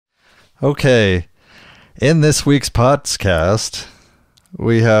Okay, in this week's Pottscast,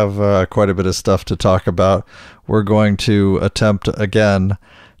 we have quite a bit of stuff to talk about. We're going to attempt again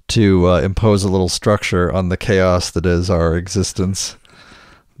to impose a little structure on the chaos that is our existence,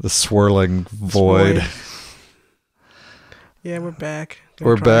 the swirling void. Yeah, we're back.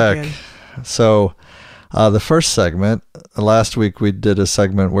 We're back. Again. So, the first segment, last week we did a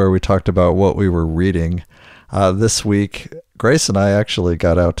segment where we talked about what we were reading. This week, Grace and I actually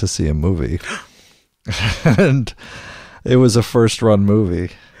got out to see a movie. And it was a first-run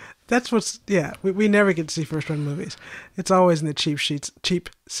movie. That's what's, yeah, we never get to see first-run movies. It's always in the cheap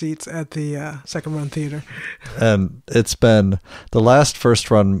seats at the second-run theater. And it's been, the last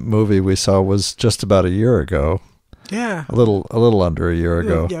first-run movie we saw was just about a year ago. Yeah. A little under a year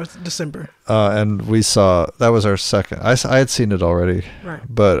ago. Yeah, it was December. And we saw, that was our second, I had seen it already. Right.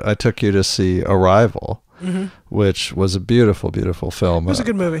 But I took you to see Arrival. Mm-hmm. Which was a beautiful, beautiful film. It was a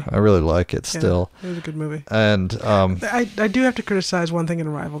good movie. I really like it still. Yeah, it was a good movie. And I do have to criticize one thing in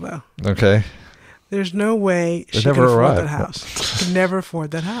Arrival, though. Okay. There's no way she could afford that house. She could never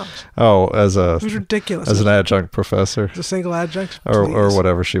afford that house. Oh, it was ridiculous. As an adjunct professor. As a single adjunct, or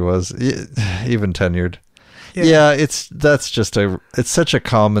whatever she was, even tenured. Yeah, it's such a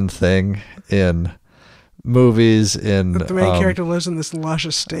common thing in movies, in the main character lives in this lush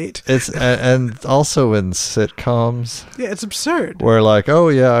estate. It's and also in sitcoms. Yeah, it's absurd. Where like, oh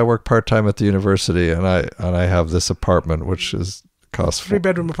yeah, I work part-time at the university and I have this apartment which costs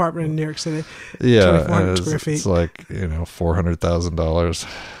 3-bedroom apartment in New York City. Yeah, 2,400 square feet. It's like, $400,000.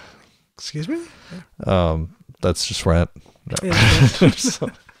 Excuse me? Yeah. That's just rent. No. Yeah,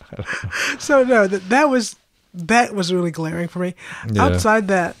 so no, that was really glaring for me. Yeah. Outside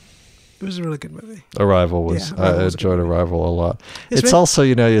that, it was a really good movie. Arrival was. I enjoyed Arrival a lot. It's also,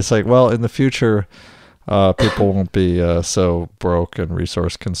 it's like, well, in the future, people won't be so broke and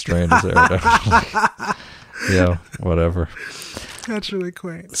resource constrained as they are now. Yeah, whatever. That's really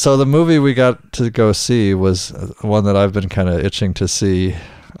quaint. So the movie we got to go see was one that I've been kind of itching to see.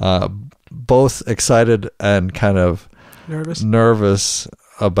 Both excited and kind of nervous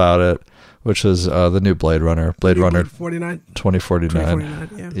about it. Which is the new Blade Runner. Blade Runner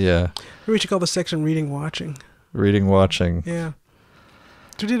 2049. Yeah. We should call the section Reading Watching. Reading Watching. Yeah.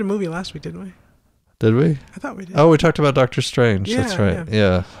 We did a movie last week, didn't we? Did we? I thought we did. Oh, we talked about Doctor Strange. Yeah, that's right.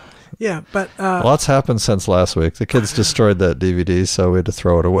 Yeah. Yeah, but... lots happened since last week. The kids destroyed that DVD, so we had to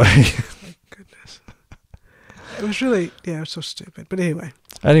throw it away. My goodness. It was really... Yeah, it was so stupid. But anyway.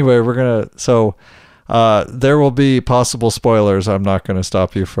 Anyway, we're going to... So... there will be possible spoilers. I'm not going to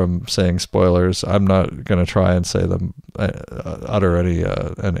stop you from saying spoilers. I'm not going to try and say them, utter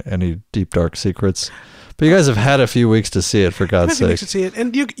any deep dark secrets. But you guys have had a few weeks to see it, for God's sake. To see it,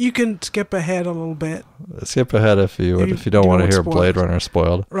 and you can skip ahead a little bit. Skip ahead if you don't want to hear spoilers. Blade Runner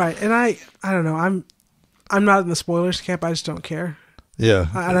spoiled. Right, and I don't know. I'm not in the spoilers camp. I just don't care. Yeah.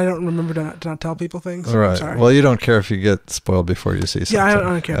 And I don't remember to not tell people things. Right. Sorry. Well, you don't care if you get spoiled before you see something. Yeah, I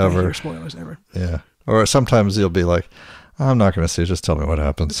don't care if I hear spoilers ever. Yeah. Or sometimes you'll be like, I'm not going to see it, just tell me what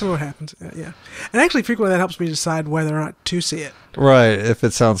happens. Tell me what happens, yeah. And actually, frequently that helps me decide whether or not to see it. Right, if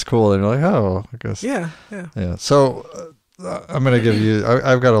it sounds cool, then you're like, oh, I guess. Yeah. So, I'm going to give you,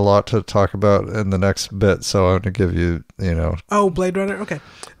 I've got a lot to talk about in the next bit, so I'm going to give you, Oh, Blade Runner? Okay.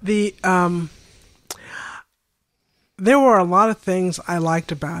 There were a lot of things I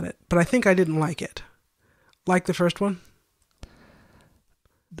liked about it, but I think I didn't like it. Like the first one?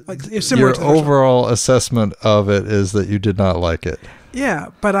 Like, your overall assessment of it is that you did not like it. Yeah,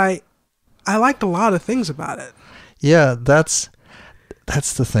 but I liked a lot of things about it. Yeah, that's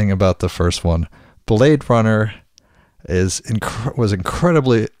the thing about the first one. Blade Runner was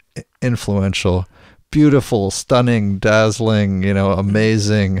incredibly influential, beautiful, stunning, dazzling,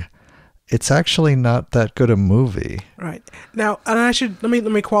 amazing. It's actually not that good a movie. Right. Now, and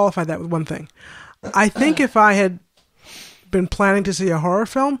let me qualify that with one thing. I think if I had been planning to see a horror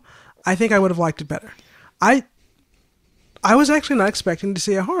film, I think I would have liked it better. I was actually not expecting to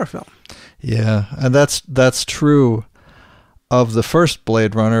see a horror film. Yeah, and that's true of the first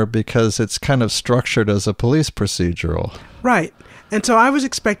Blade Runner because it's kind of structured as a police procedural. Right. And so I was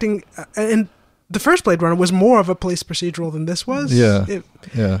expecting and the first Blade Runner was more of a police procedural than this was. Yeah.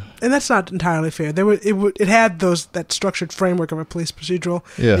 And that's not entirely fair. It had that structured framework of a police procedural.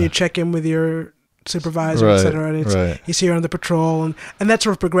 Yeah. You check in with your supervisor, etc. And he's here on the patrol, and that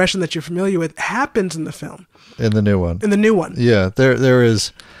sort of progression that you're familiar with happens in the film. In the new one. Yeah, there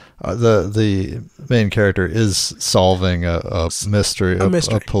is the main character is solving a mystery, a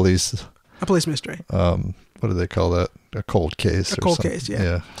police mystery. What do they call that? A cold case. A cold case,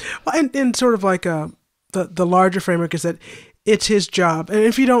 yeah. Well, and sort of like the larger framework is that it's his job. And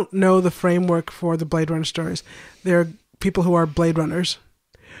if you don't know the framework for the Blade Runner stories, there are people who are Blade Runners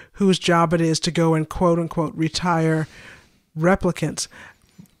whose job it is to go and quote unquote retire replicants.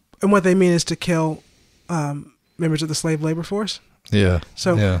 And what they mean is to kill members of the slave labor force. Yeah.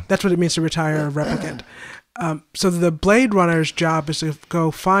 So that's what it means to retire a replicant. So the Blade Runner's job is to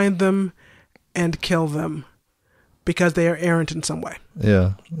go find them and kill them because they are errant in some way.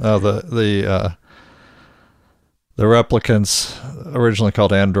 Yeah. The replicants, originally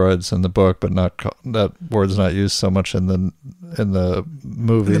called androids in the book, but that word's not used so much in the movies. In the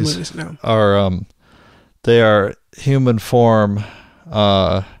movies, no. They are human form.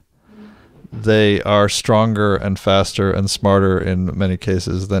 They are stronger and faster and smarter in many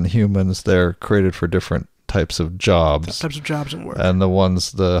cases than humans. They're created for different types of jobs. Types of jobs and work. And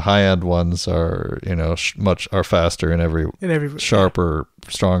the high-end ones are, are faster in every sharper,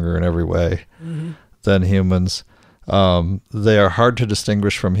 stronger in every way than humans. They are hard to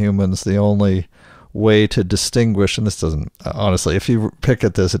distinguish from humans. The only way to distinguish, and this doesn't, honestly, if you pick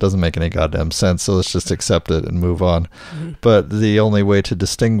at this, it doesn't make any goddamn sense, so let's just accept it and move on. But the only way to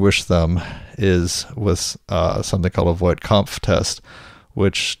distinguish them is with something called a Voigt-Kampff test,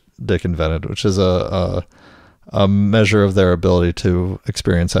 which Dick invented, which is a measure of their ability to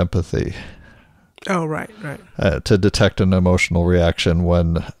experience empathy. Oh, right. To detect an emotional reaction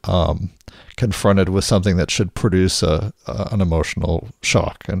when confronted with something that should produce an emotional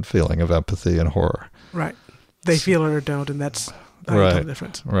shock and feeling of empathy and horror. Right. They feel it or don't, and that's the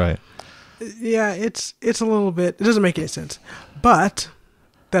difference. Right. Yeah, it's a little bit... It doesn't make any sense. But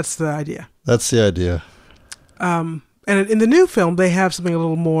that's the idea. That's the idea. And in the new film, they have something a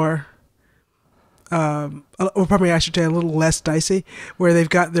little more... or probably I should say a little less dicey, where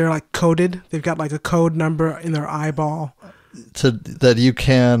they're like coded. They've got like a code number in their eyeball. That you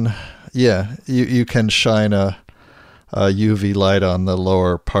can... Yeah, you can shine a UV light on the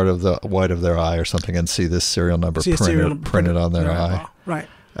lower part of the white of their eye or something and see this serial number printed on their eye. Right.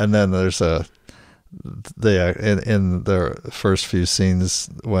 And then there's in the first few scenes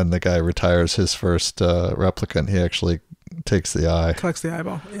when the guy retires his first replicant, he actually takes the eye. Collects the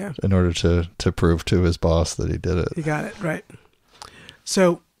eyeball, yeah. In order to prove to his boss that he did it. He got it, right.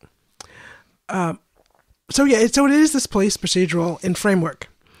 So it is this police procedural in framework.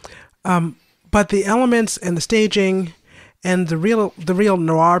 But the elements and the staging and the real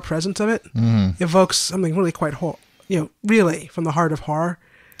noir presence of it evokes something really quite really from the heart of horror.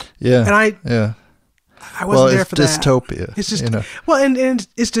 Yeah. And I wasn't there for that. It's dystopia. It's just and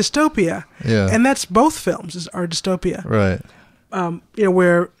it's dystopia. Yeah. And that's both films are dystopia. Right.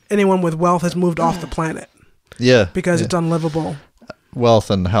 Where anyone with wealth has moved off the planet. Yeah. Because it's unlivable.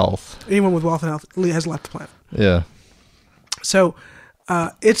 Wealth and health. Anyone with wealth and health has left the planet. Yeah. So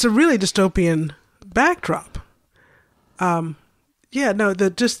it's a really dystopian backdrop. The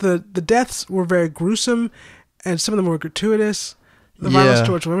deaths were very gruesome, and some of them were gratuitous. The violence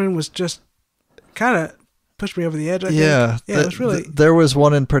towards women was just kind of pushed me over the edge. I think. It was really. There was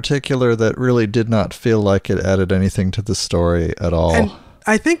one in particular that really did not feel like it added anything to the story at all. And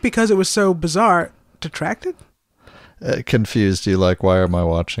I think because it was so bizarre, detracted. It confused you, like, why am I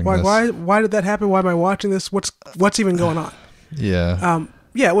watching this? Why did that happen? Why am I watching this? What's even going on? Yeah.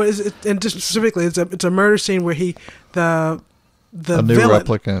 What is it? And just specifically, it's a murder scene where the a new villain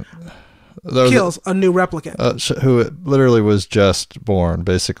replicant kills a new replicant who literally was just born,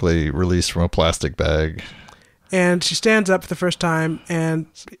 basically released from a plastic bag. And she stands up for the first time, and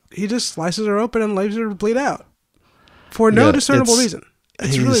he just slices her open and leaves her to bleed out for no discernible reason.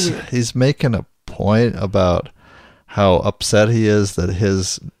 It's really weird. He's making a point about how upset he is that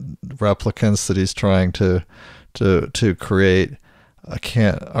his replicants that he's trying to create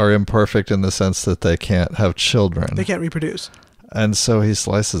are imperfect in the sense that they can't have children. They can't reproduce. And so he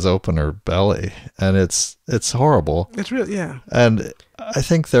slices open her belly, and it's horrible. It's really, yeah. And I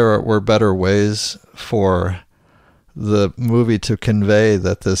think there were better ways for the movie to convey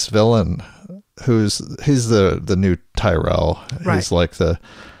that this villain, he's the new Tyrell. Right. He's like the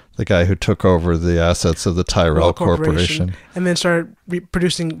guy who took over the assets of the Tyrell Corporation. And then started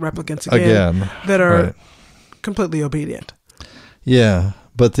producing replicants again. That are completely obedient. Yeah,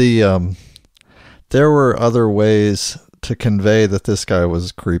 but there were other ways to convey that this guy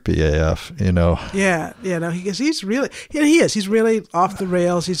was creepy AF, Yeah, no, he's really, he is. He's really off the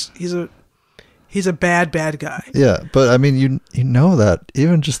rails. He's a bad guy. Yeah, but I mean, you know that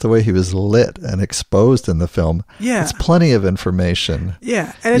even just the way he was lit and exposed in the film. Yeah, it's plenty of information.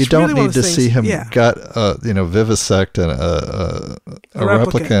 Yeah, and it's you don't really need to see him vivisect a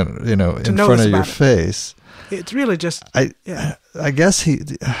replicant, in front of your face. It's really just I guess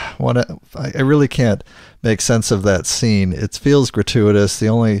I really can't make sense of that scene. It feels gratuitous. The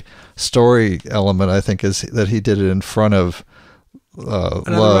only story element I think is that he did it in front of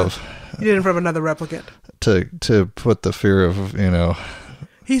Love. He did it in front of another replicant to put the fear of,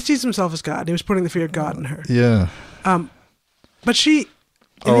 He sees himself as God. He was putting the fear of God in her. Yeah. But she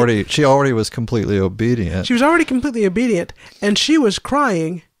already was completely obedient. She was already completely obedient, and she was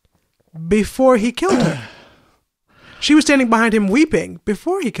crying before he killed her. She was standing behind him weeping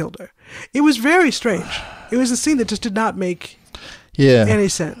before he killed her. It was very strange. It was a scene that just did not make any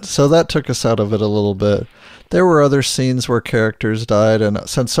sense. So that took us out of it a little bit. There were other scenes where characters died, and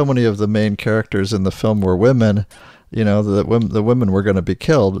since so many of the main characters in the film were women, the women were going to be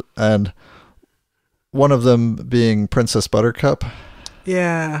killed, and one of them being Princess Buttercup.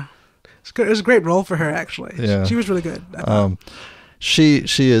 Yeah. It was a great role for her, actually. Yeah. She was really good. She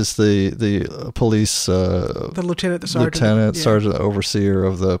is the police... the lieutenant, sergeant, overseer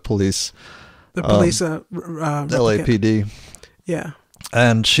of the police... The police... LAPD. Yeah.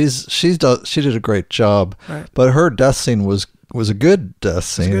 And she did a great job, right. But her death scene was a good death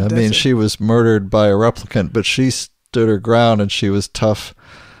scene. She was murdered by a replicant, but she stood her ground and she was tough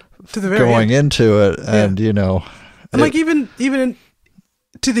to the very going end. Into it, and even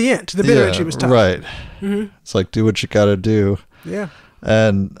to the end, to the bitter end, she was tough. Right. Mm-hmm. It's like, do what you got to do. Yeah.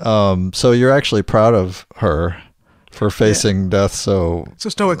 And so you're actually proud of her for facing death so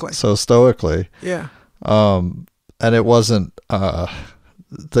stoically. Yeah. And it wasn't.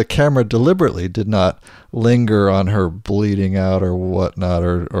 The camera deliberately did not linger on her bleeding out or whatnot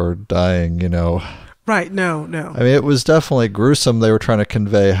or dying, Right, no. I mean, it was definitely gruesome. They were trying to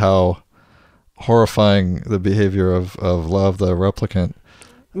convey how horrifying the behavior of Love, the replicant,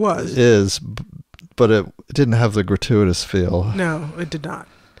 is, but it didn't have the gratuitous feel. No, it did not.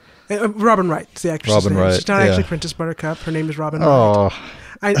 Robin Wright's the actress. Robin Wright. She's not actually Princess Buttercup. Her name is Robin Wright. Oh.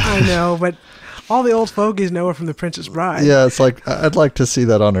 I know, but... all the old fogies know her from The Princess Bride. Yeah, it's like, I'd like to see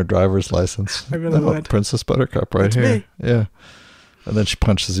that on her driver's license. I really would. Princess Buttercup right here. Me. Yeah. And then she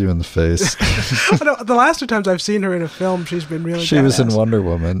punches you in the face. The last 2 times I've seen her in a film, she's been really She was in Wonder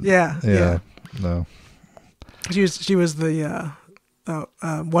Woman. Yeah. No. She was the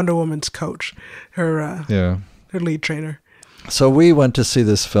Wonder Woman's coach, her lead trainer. So we went to see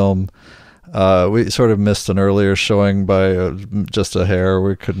this film. We sort of missed an earlier showing by just a hair.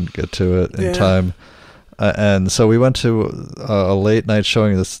 We couldn't get to it in time. And so we went to a late night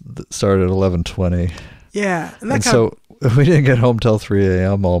showing that started at 11:20. Yeah. And so we didn't get home till 3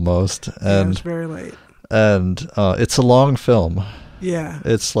 a.m. almost. And it was very late. And it's a long film. Yeah.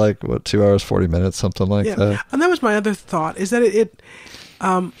 It's like, 2 hours, 40 minutes, something like that. And that was my other thought, is that it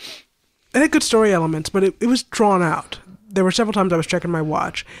had good story elements, but it was drawn out. There were several times I was checking my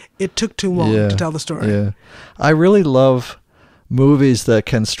watch. It took too long to tell the story. Yeah. I really love movies that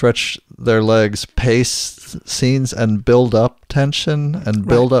can stretch their legs, pace scenes, and build up tension and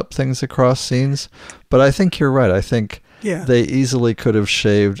build up things across scenes. But I think you're right. I think they easily could have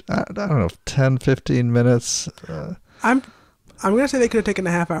shaved, I don't know, 10, 15 minutes. I'm going to say they could have taken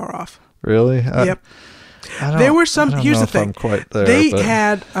a half hour off. Really? Yep. There were some... Here's the thing. I'm quite there,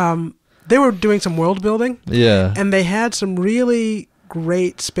 had... they were doing some world building. Yeah. And they had some really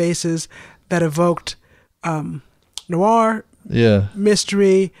great spaces that evoked noir,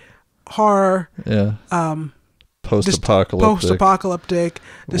 mystery, horror, post-apocalyptic,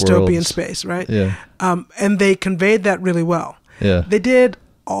 dystopian space, right? Yeah. And they conveyed that really well. Yeah. They did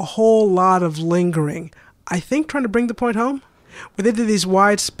a whole lot of lingering, I think trying to bring the point home, where they did these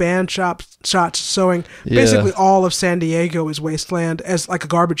wide span shots showing basically all of San Diego as wasteland as like a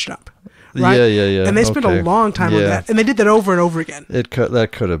garbage dump. Right? Yeah. And they spent a long time on that, and they did that over and over again. That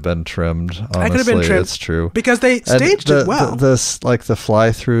could have been trimmed. Honestly, that could have been trimmed. It's true because they staged it well. Like the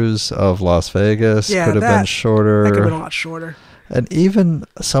fly-throughs of Las Vegas could have been shorter. That could have been a lot shorter. And even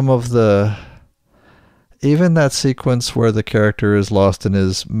some of even that sequence where the character is lost in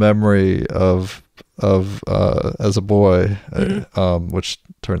his memory of as a boy, which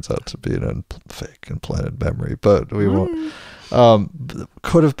turns out to be a fake implanted memory, but we won't.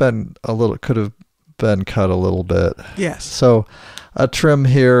 Could have been cut a little bit. Yes. So a trim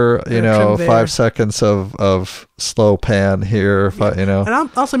here, 5 seconds of slow pan here, And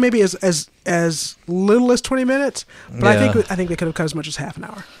also maybe as little as 20 minutes, but I think they could have cut as much as half an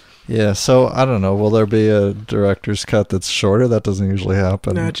hour. Yeah, so I don't know. Will there be a director's cut that's shorter? That doesn't usually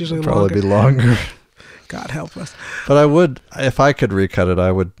happen. No, it's usually probably be longer. God help us. But I would, if I could recut it,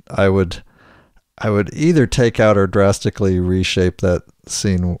 I would either take out or drastically reshape that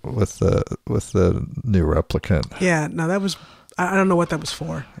scene with the new replicant. Yeah, no, that was I don't know what that was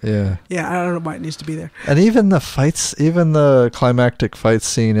for. Yeah. Yeah, I don't know why it needs to be there. And even the fights, even the climactic fight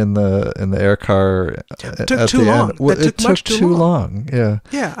scene in the air car Took too long. It took too long. Yeah.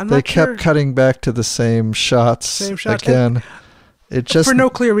 Yeah, they kept cutting back to the same shots again. It just for no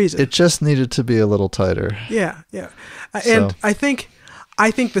clear reason. It just needed to be a little tighter. Yeah, yeah. And I think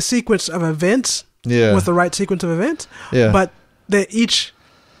the sequence of events was the right sequence of events. Yeah. But each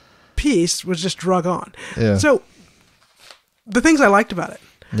piece was just drug on. Yeah. So the things I liked about it.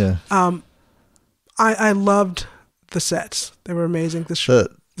 Yeah. I loved the sets. They were amazing. The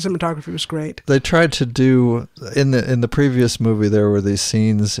cinematography was great. They tried to do in the previous movie. There were these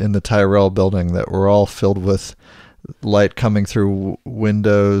scenes in the Tyrell building that were all filled with light coming through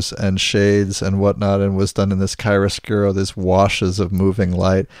windows and shades and whatnot, and was done in this chiaroscuro, these washes of moving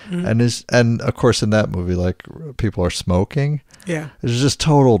light. Mm-hmm. And of course in that movie, like, people are smoking. Yeah. It's just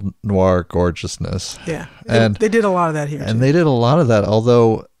total noir gorgeousness. Yeah. And they did a lot of that here. And they did a lot of that,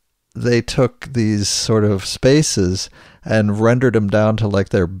 although they took these sort of spaces and rendered them down to like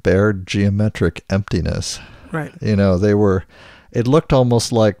their bare geometric emptiness. Right. It looked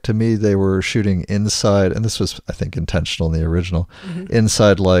almost like, to me, they were shooting inside, and this was, I think, intentional in the original,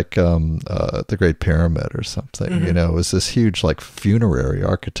 inside like the Great Pyramid or something. Mm-hmm. It was this huge like funerary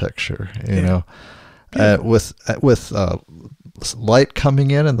architecture, with light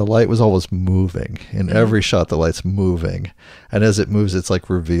coming in, and the light was always moving. In every shot, the light's moving, and as it moves, it's like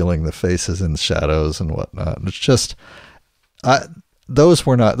revealing the faces and shadows and whatnot. And it's just,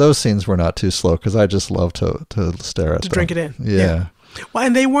 those scenes were not too slow, because I just love to stare at them. Drink it in. Yeah. Well,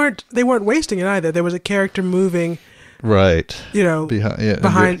 and they weren't wasting it either. There was a character moving. Right.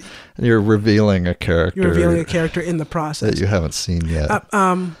 Behind. And you're revealing a character. You're revealing a character in the process that you haven't seen yet.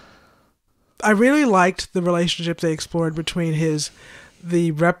 I really liked the relationship they explored between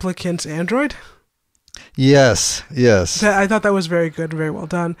the replicant's android. Yes. I thought that was very good, very well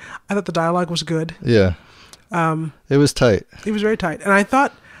done. I thought the dialogue was good. Yeah. It was tight. It was very tight, and I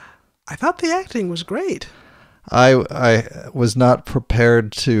thought the acting was great. I was not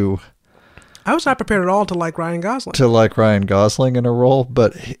prepared to. I was not prepared at all to like Ryan Gosling. In a role,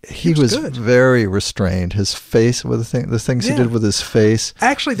 but he was very restrained. His face, with the things he did with his face.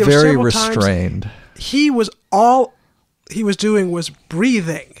 Actually, there were very several restrained. Times he was doing was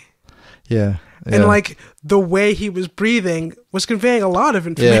breathing. Yeah. And like the way he was breathing was conveying a lot of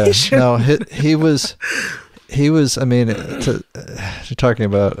information. Yeah. No, he was, I mean, you're talking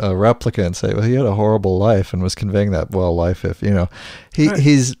about a replica and say, well, he had a horrible life and was conveying that,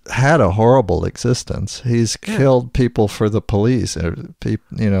 he's had a horrible existence. He's killed people for the police,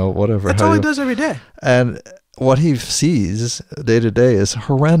 whatever. That's all he does every day. And what he sees day to day is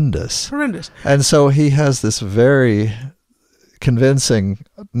horrendous. And so he has this very convincing,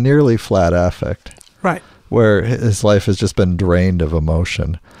 nearly flat affect. Right. Where his life has just been drained of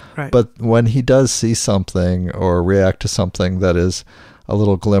emotion. Right. But when he does see something or react to something that is a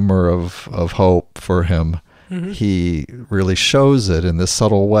little glimmer of hope for him, he really shows it in this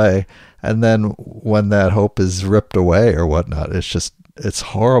subtle way. And then when that hope is ripped away or whatnot, it's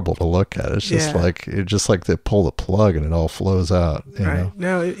horrible to look at. It's just like they pull the plug and it all flows out. You know?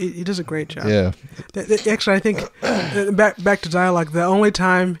 No, he does a great job. Yeah. Actually, I think back to dialogue. The only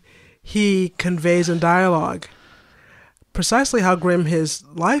time he conveys in dialogue precisely how grim his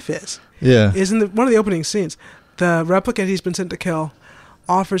life is in one of the opening scenes. The replicant he's been sent to kill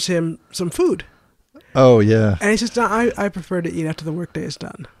offers him some food. Oh, yeah. And he says, no, I prefer to eat after the workday is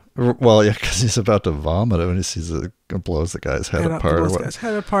done. Well, yeah, because he's about to vomit when he sees it blows the guy's head apart. Blows the guy's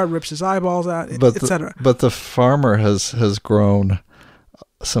head apart, rips his eyeballs out, etc. But the farmer has grown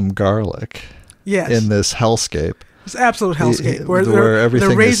some garlic in this hellscape. It's absolute hellscape where everything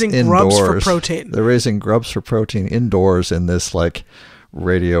they're raising is grubs indoors. for protein. They're raising grubs for protein indoors in this like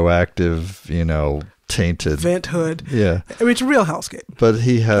radioactive, tainted vent hood. Yeah, I mean it's a real hellscape. But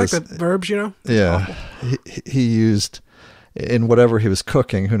he has like the verbs, Yeah, he used in whatever he was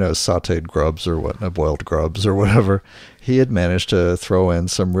cooking. Who knows, sautéed grubs or boiled grubs or whatever. He had managed to throw in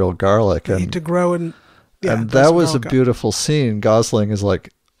some real garlic to grow and that was a beautiful scene. Gosling is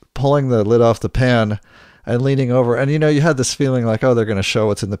like pulling the lid off the pan and leaning over, and you had this feeling like, oh, they're going to show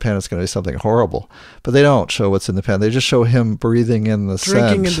what's in the pan. It's going to be something horrible, but they don't show what's in the pan. They just show him breathing in the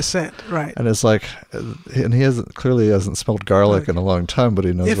drinking in the scent, right? And it's like, and he hasn't smelled garlic in a long time, but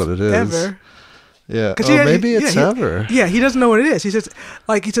he knows what it is. Ever. Yeah. Maybe it's ever. Yeah, he doesn't know what it is. He says,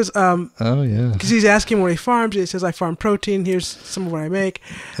 oh yeah, because he's asking where he farms. He says, I farm protein. Here's some of what I make.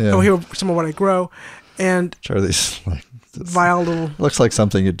 Yeah. Oh, here's some of what I grow, and Charlie's like. Vile little. Looks like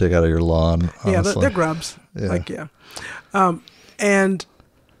something you'd dig out of your lawn. Honestly. Yeah, they're grubs. And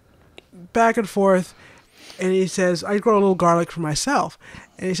back and forth, And he says, I grow a little garlic for myself.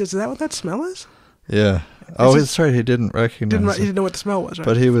 And he says, is that what that smell is? Yeah. Oh, that's right. He didn't recognize He didn't know what the smell was, right?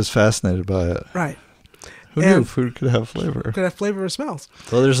 But he was fascinated by it. Right. Who knew food could have flavor? Could have flavor and smells.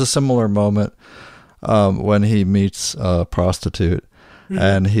 Well, there's a similar moment when he meets a prostitute,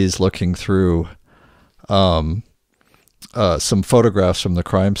 and he's looking through some photographs from the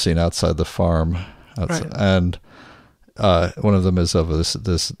crime scene outside the farm. Right. And one of them is of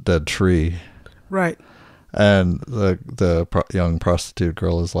this dead tree. Right. And the young prostitute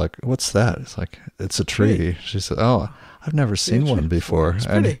girl is like, "What's that?" It's like, "It's a tree." She said, "Oh, I've never seen one before." It's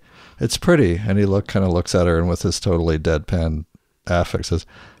pretty. It's pretty. And he kind of looks at her, and with his totally deadpan affect says,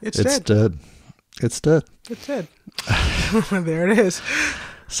 "It's dead. It's dead. It's dead." There it is.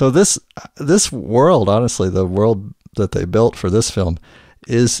 So this world, honestly, the world that they built for this film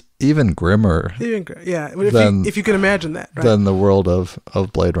is even grimmer. Yeah, if you can imagine that. Right? Than the world of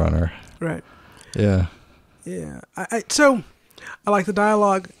Blade Runner. Right. Yeah. Yeah. So I like the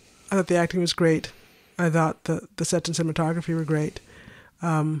dialogue. I thought the acting was great. I thought the sets and cinematography were great.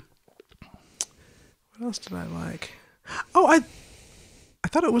 What else did I like? Oh, I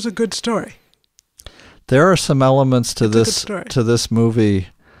thought it was a good story. There are some elements to this movie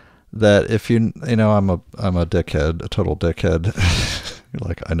that if I'm a dickhead, a total dickhead.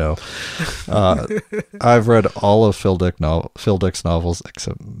 Like, I know. I've read all of Phil Dick's novels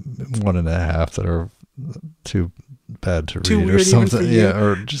except 1.5 that are too bad to read or something. Yeah,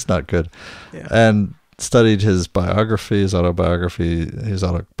 or just not good. Yeah. And studied his biography, his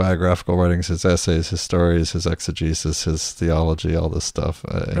autobiographical writings, his essays, his stories, his exegesis, his theology, all this stuff.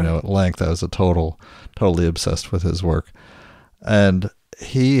 At length, I was totally obsessed with his work. And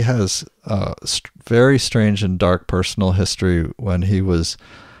he has a very strange and dark personal history. When he was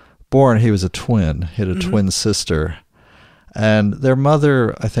born, he was a twin. He had a twin sister. And their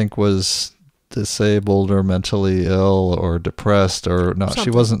mother, I think, was disabled or mentally ill or depressed or not. Something.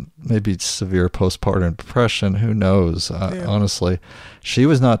 She wasn't, maybe severe postpartum depression. Who knows? Honestly, she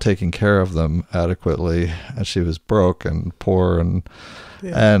was not taking care of them adequately, and she was broke and poor, and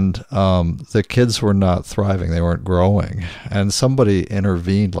the kids were not thriving. They weren't growing, and somebody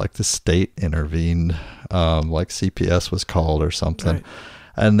intervened, like the state intervened, like CPS was called or something, right.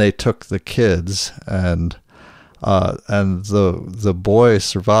 And they took the kids, and the boy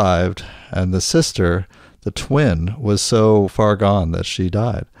survived, and the sister, the twin, was so far gone that she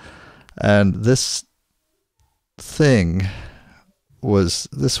died. And this was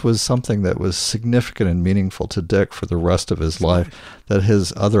something that was significant and meaningful to Dick for the rest of his life, that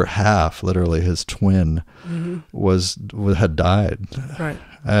his other half, literally his twin, had died. Right.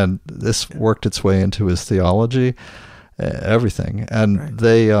 And this worked its way into his theology, everything. And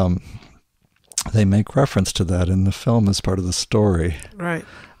they make reference to that in the film as part of the story. Right.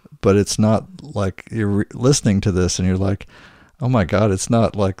 But it's not like you're listening to this and you're like, oh my God, it's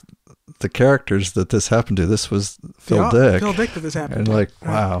not like the characters that this happened to. This was Phil Dick. Phil Dick that this happened to. And like,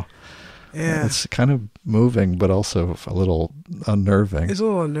 wow. Yeah. It's kind of moving, but also a little unnerving. It's a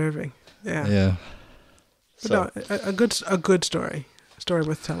little unnerving. Yeah. Yeah. But no, a good story. A story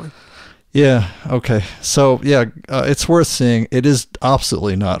worth telling. Yeah. Okay. So yeah, it's worth seeing. It is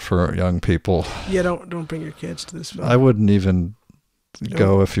absolutely not for young people. Yeah. Don't bring your kids to this film. I wouldn't even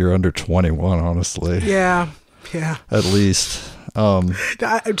go if you're under 21. Honestly. Yeah. Yeah. At least. I'm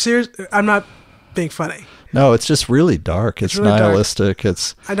serious. I'm not being funny. No, it's just really dark. It's really nihilistic. Dark.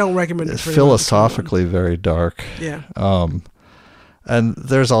 I don't recommend it. It's philosophically very dark. Yeah. And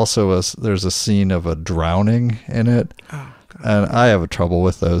there's also there's a scene of a drowning in it. Oh. And I have trouble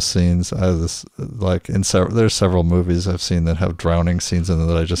with those scenes. There's several movies I've seen that have drowning scenes in them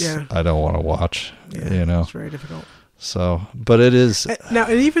that I don't want to watch. Yeah, it's very difficult. So, but it is now,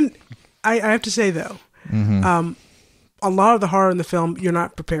 and even I have to say though, a lot of the horror in the film you're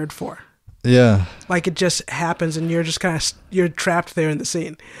not prepared for. Yeah, like it just happens, and you're just you're trapped there in the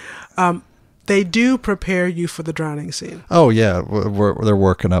scene. They do prepare you for the drowning scene. Oh yeah, they're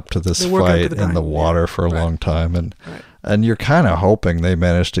working up to this fight in the water for a long time, and. Right. And you're kind of hoping they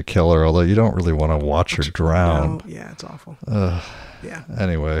manage to kill her, although you don't really want to watch her drown. No, yeah, it's awful. Yeah.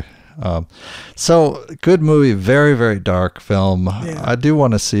 Anyway, so good movie, very, very dark film. Yeah. I do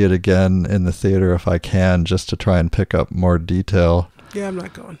want to see it again in the theater if I can, just to try and pick up more detail. Yeah, I'm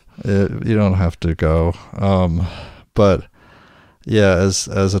not going. You don't have to go. But yeah, as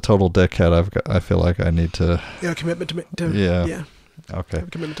a total dickhead, I feel like I need to. Yeah, commitment to yeah. Okay.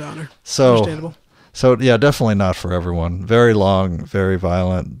 Commitment to honor. So. Understandable. So yeah, definitely not for everyone. Very long, very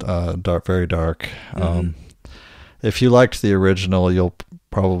violent, dark, very dark. If you liked the original, you'll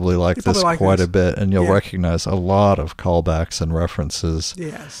probably like You this probably like quite this. a bit, and you'll Yeah. recognize a lot of callbacks and references.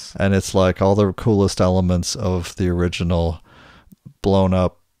 Yes. And it's like all the coolest elements of the original blown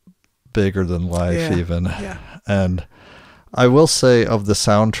up bigger than life Yeah. even. Yeah. And I will say of the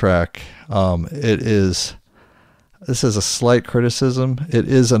soundtrack, this is a slight criticism. It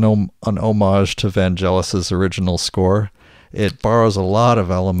is an homage to Vangelis's original score. It borrows a lot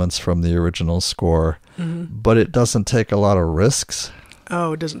of elements from the original score, but it doesn't take a lot of risks.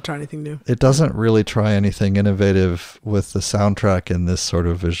 Oh, it doesn't try anything new. It doesn't really try anything innovative with the soundtrack in this sort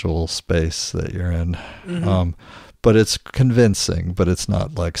of visual space that you're in. But it's convincing, but it's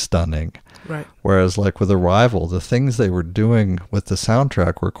not like stunning. Right. Whereas like with Arrival, the things they were doing with the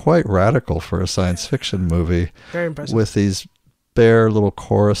soundtrack were quite radical for a science fiction movie. Very impressive. With these bare little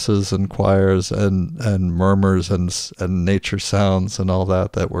choruses and choirs and murmurs and nature sounds and all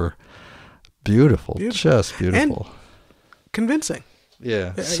that were beautiful. Just beautiful. And convincing.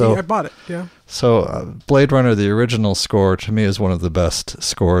 Yeah. I bought it. Yeah. So Blade Runner, the original score, to me is one of the best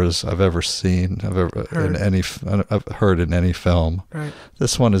scores I've ever seen. I've heard in any film. Right.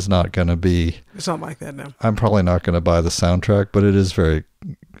 This one is not going to be. It's not like that now. I'm probably not going to buy the soundtrack, but it is very,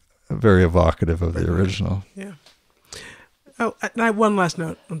 very evocative of the original. Yeah. Oh, and I have one last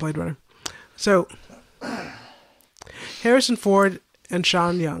note on Blade Runner. So, Harrison Ford and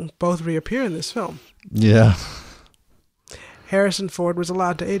Sean Young both reappear in this film. Yeah. Harrison Ford was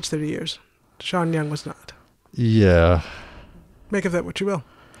allowed to age 30 years. Sean Young was not. Yeah. Make of that what you will.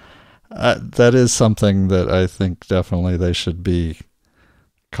 That is something that I think definitely they should be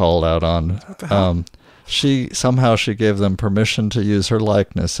called out on. What the hell? She gave them permission to use her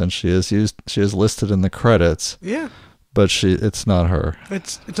likeness, and she is listed in the credits. Yeah. But it's not her.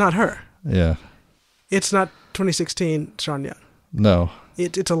 It's not her. Yeah. It's not 2016 Sean Young. No.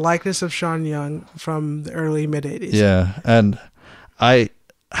 It's a likeness of Sean Young from the early mid-'80s. Yeah, and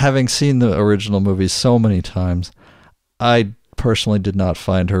having seen the original movie so many times, I personally did not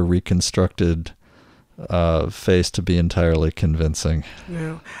find her reconstructed face to be entirely convincing.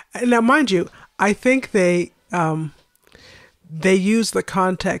 No. Now, mind you, I think they use the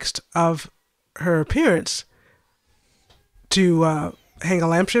context of her appearance to hang a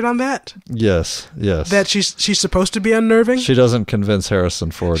lampshade on that. Yes. That she's supposed to be unnerving. She doesn't convince Harrison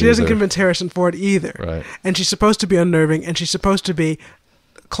Ford. She doesn't convince Harrison Ford either. Right. And she's supposed to be unnerving, and she's supposed to be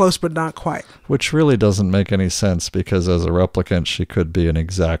close but not quite. Which really doesn't make any sense, because as a replicant, she could be an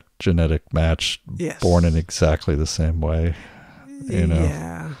exact genetic match, born in exactly the same way. You know.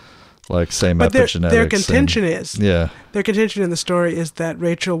 Yeah. Like same but epigenetics. Their contention is. Yeah. Their contention in the story is that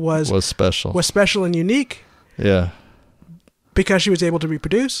Rachel was special. Was special and unique. Yeah. Because she was able to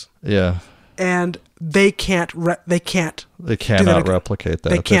reproduce. Yeah. And they cannot replicate that. They cannot replicate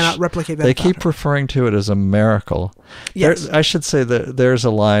that. They keep referring to it as a miracle. Yes. I should say that there's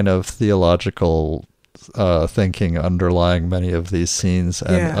a line of theological thinking underlying many of these scenes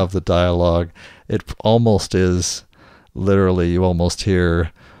and of the dialogue. It almost is literally, you almost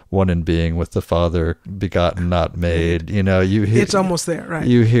hear one in being with the Father, begotten, not made. You know, you hear, it's almost there, right?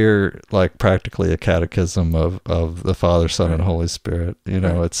 You hear like practically a catechism of the Father, Son, and Holy Spirit. You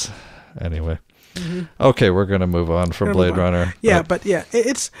know, it's anyway. Mm-hmm. Okay, we're gonna move on from Blade Runner. Yeah, but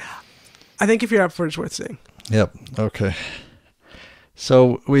it's. I think if you're up for it, it's worth seeing. Yep. Okay.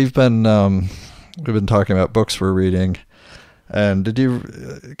 So we've been talking about books we're reading, and did you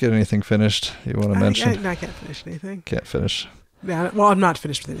get anything finished you want to mention? I can't finish anything. Can't finish. Yeah, well, I'm not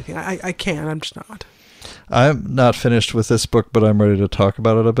finished with anything. I can. I'm just not. I'm not finished with this book, but I'm ready to talk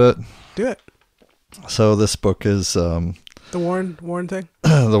about it a bit. Do it. So this book is the Warren thing.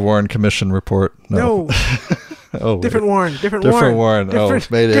 The Warren Commission report. No. Oh, different Warren. Different Warren.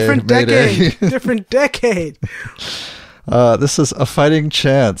 Mayday. Different decade. Different decade. This is A Fighting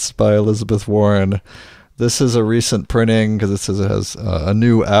Chance by Elizabeth Warren. This is a recent printing because it has a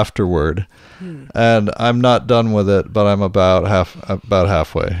new afterword. And I'm not done with it, but I'm about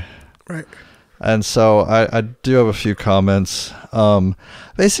halfway. Right. And so I do have a few comments.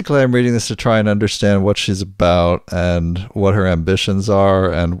 Basically, I'm reading this to try and understand what she's about and what her ambitions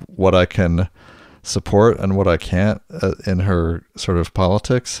are and what I can support and what I can't in her sort of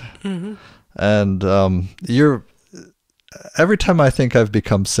politics. Mm-hmm. And every time I think I've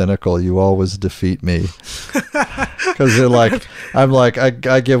become cynical, you always defeat me. Because you're like, I'm like,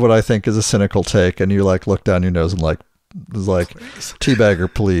 I give what I think is a cynical take, and you like look down your nose and like,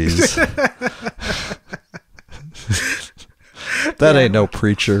 teabagger, please. That ain't no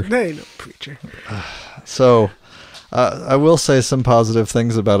preacher. That ain't no preacher. So, I will say some positive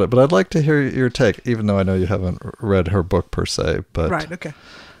things about it, but I'd like to hear your take, even though I know you haven't read her book per se. But right, okay.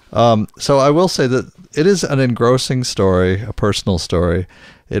 So I will say that it is an engrossing story, a personal story.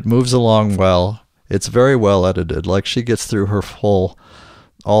 It moves along well. It's very well edited. Like, she gets through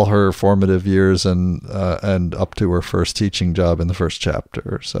all her formative years and up to her first teaching job in the first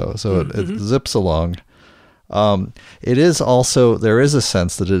chapter. So it zips along. It is also, there is a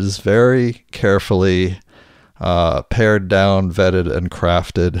sense that it is very carefully pared down, vetted, and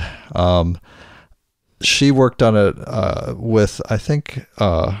crafted. She worked on it with, I think,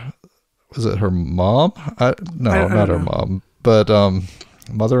 was it her mom? No, not her mom, but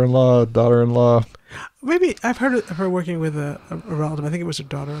mother-in-law, daughter-in-law. Maybe I've heard of her working with a relative. I think it was her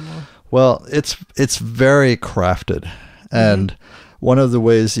daughter-in-law. Well, it's very crafted, and one of the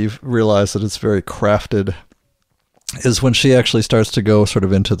ways you realize that it's very crafted is when she actually starts to go sort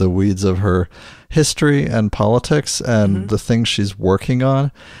of into the weeds of her history and politics, and the things she's working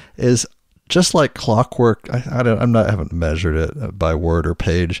on is just like clockwork. I haven't measured it by word or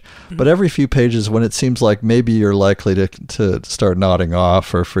page, but every few pages, when it seems like maybe you're likely to start nodding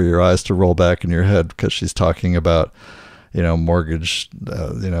off or for your eyes to roll back in your head because she's talking about, mortgage,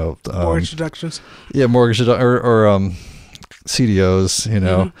 mortgage deductions. Yeah, mortgage or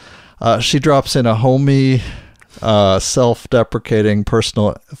CDOs. She drops in a homey, self-deprecating,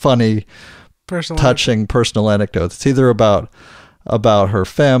 funny, touching personal anecdotes. It's either about her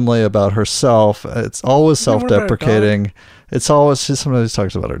family, about herself. It's always self-deprecating. It's always, she sometimes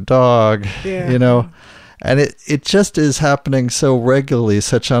talks about her dog, and it just is happening so regularly,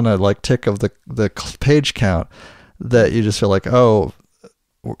 such on a tick of the page count, that you just feel like, oh,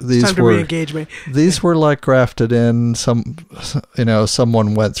 these were re-engage me. These were grafted in. Someone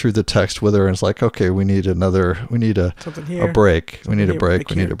went through the text with her and it's like, okay, we need a break. We need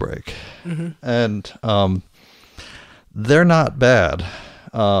a break. And they're not bad.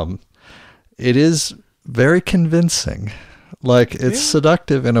 It is very convincing. It's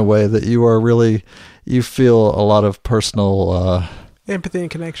seductive in a way that you feel a lot of personal empathy and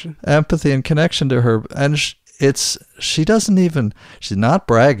connection to her. And she's not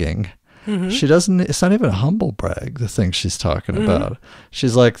bragging. It's not even a humble brag, the thing she's talking about.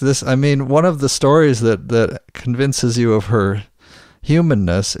 She's like this. I mean, one of the stories that convinces you of her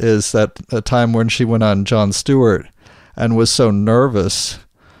humanness is that a time when she went on Jon Stewart and was so nervous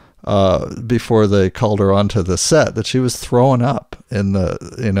before they called her onto the set that she was throwing up in the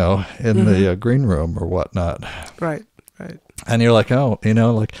the green room or whatnot. Right. And you're like, oh,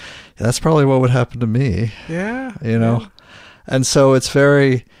 that's probably what would happen to me. Yeah. And so it's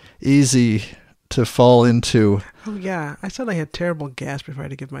very easy to fall into. Oh yeah, I said I had terrible gas before I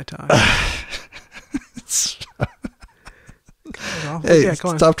had to give my talk. Hey,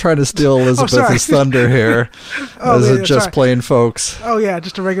 stop trying to steal Elizabeth's thunder here. Plain folks. Oh yeah,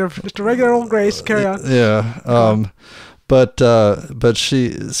 just a regular old Grace. Carry on. Yeah. But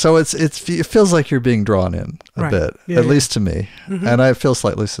she. So it feels like you're being drawn in a bit, at least to me, and I feel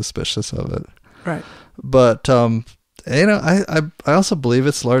slightly suspicious of it. Right. But I also believe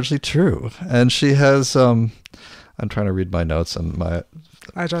it's largely true, and she has. I'm trying to read my notes, and my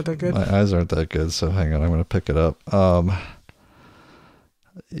eyes aren't that good. My eyes aren't that good. So hang on, I'm going to pick it up.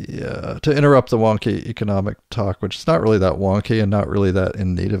 To interrupt the wonky economic talk, which is not really that wonky and not really that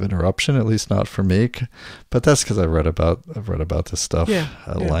in need of interruption, at least not for me. But that's because I've read about this stuff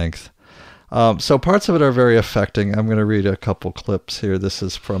at length. So parts of it are very affecting. I'm going to read a couple clips here. This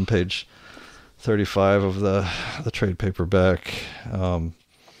is from page 35 of the trade paperback.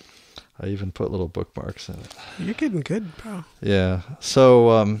 I even put little bookmarks in it. You're getting good, bro. Yeah.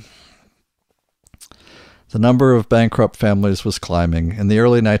 So the number of bankrupt families was climbing. In the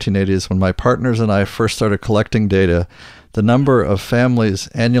early 1980s, when my partners and I first started collecting data, the number of families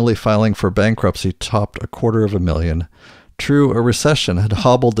annually filing for bankruptcy topped 250,000. True, a recession had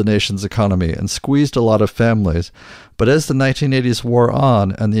hobbled the nation's economy and squeezed a lot of families, but as the 1980s wore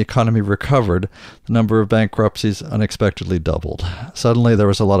on and the economy recovered, the number of bankruptcies unexpectedly doubled. Suddenly, there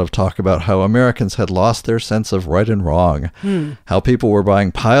was a lot of talk about how Americans had lost their sense of right and wrong, how people were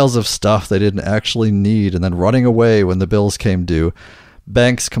buying piles of stuff they didn't actually need and then running away when the bills came due.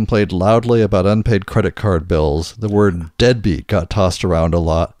 Banks complained loudly about unpaid credit card bills. The word deadbeat got tossed around a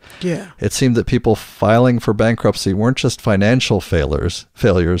lot. Yeah. It seemed that people filing for bankruptcy weren't just financial failures.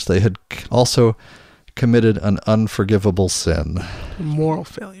 They had also committed an unforgivable sin. Moral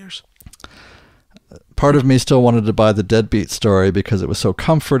failures. Part of me still wanted to buy the deadbeat story because it was so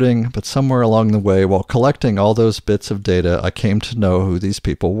comforting, but somewhere along the way, while collecting all those bits of data, I came to know who these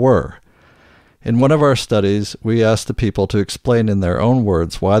people were. In one of our studies, we asked the people to explain in their own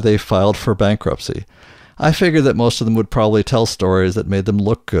words why they filed for bankruptcy. I figured that most of them would probably tell stories that made them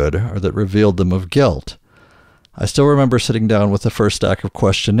look good or that revealed them of guilt. I still remember sitting down with the first stack of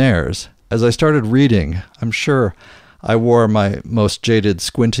questionnaires. As I started reading, I'm sure I wore my most jaded,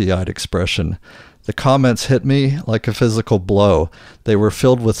 squinty-eyed expression. The comments hit me like a physical blow. They were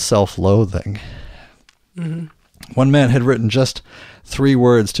filled with self-loathing. Mm-hmm. One man had written just 3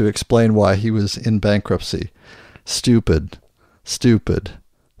 words to explain why he was in bankruptcy. Stupid, stupid,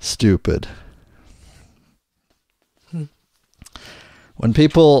 stupid.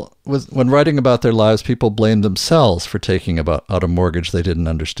 When writing about their lives, people blamed themselves for taking out a mortgage they didn't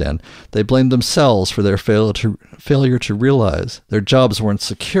understand. They blamed themselves for their failure to realize their jobs weren't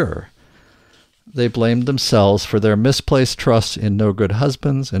secure. They blamed themselves for their misplaced trust in no-good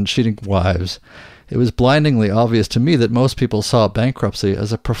husbands and cheating wives. It was blindingly obvious to me that most people saw bankruptcy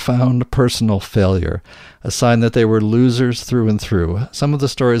as a profound personal failure, a sign that they were losers through and through. Some of the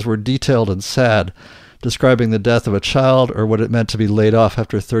stories were detailed and sad, describing the death of a child or what it meant to be laid off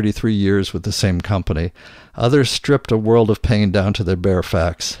after 33 years with the same company. Others stripped a world of pain down to their bare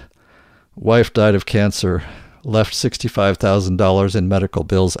facts. Wife died of cancer, left $65,000 in medical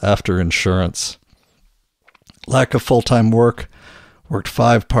bills after insurance. Lack of full-time work, worked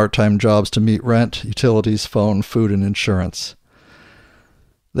 5 part-time jobs to meet rent, utilities, phone, food, and insurance.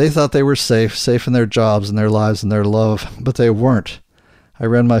 They thought they were safe in their jobs and their lives and their love, but they weren't. I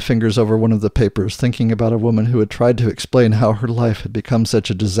ran my fingers over one of the papers, thinking about a woman who had tried to explain how her life had become such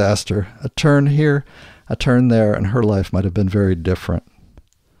a disaster. A turn here, a turn there, and her life might have been very different.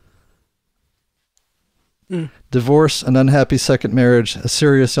 Divorce, an unhappy second marriage, a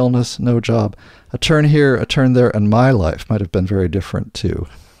serious illness, no job. A turn here, a turn there, and my life might have been very different too.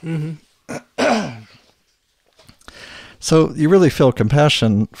 Mm-hmm. So you really feel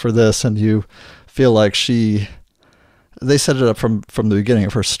compassion for this, and you feel like they set it up from the beginning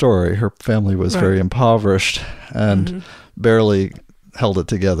of her story. Her family was very impoverished and barely held it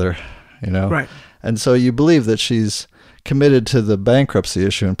together, Right. And so you believe that she's committed to the bankruptcy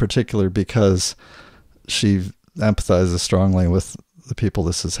issue in particular because she empathizes strongly with the people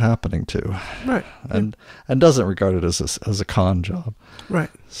this is happening to. Right. And doesn't regard it as a con job.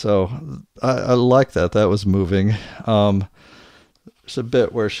 Right. So I like that. That was moving. There's a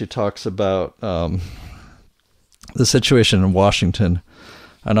bit where she talks about the situation in Washington,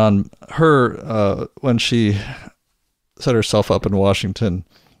 and on her when she set herself up in Washington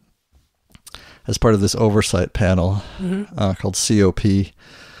as part of this oversight panel called COP.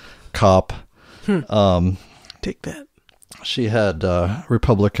 Take that. She had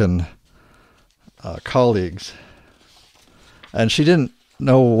Republican colleagues, and she didn't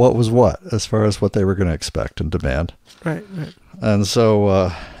know what was what as far as what they were going to expect and demand. Right. And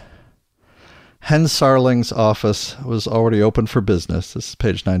so Hen Sarling's office was already open for business. This is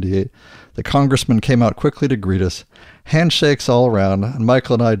page 98. The congressman came out quickly to greet us. Handshakes all around, and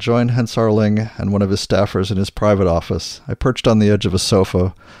Michael and I joined Hen Sarling and one of his staffers in his private office. I perched on the edge of a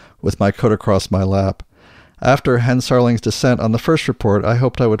sofa with my coat across my lap. After Hen Sarling's dissent on the first report, I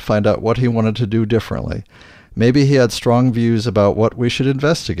hoped I would find out what he wanted to do differently. Maybe he had strong views about what we should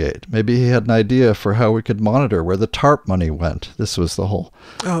investigate. Maybe he had an idea for how we could monitor where the TARP money went. This was the whole...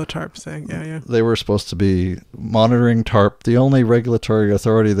 Oh, TARP thing. Yeah. They were supposed to be monitoring TARP. The only regulatory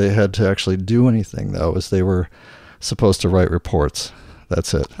authority they had to actually do anything, though, is they were supposed to write reports.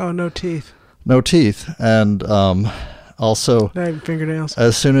 That's it. Oh, no teeth. No teeth. And also... Not even fingernails.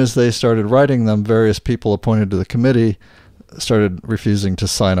 As soon as they started writing them, various people appointed to the committee started refusing to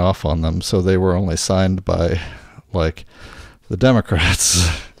sign off on them, so they were only signed by, the Democrats.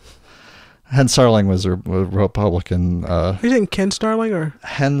 Hen Sarling was a Republican. Are you saying Ken Starling or?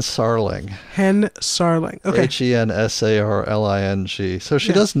 Hen Sarling. Hen Sarling. Okay. HenSarling. So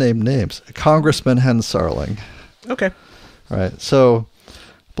she does name names. Congressman Hen Sarling. Okay. Right. So,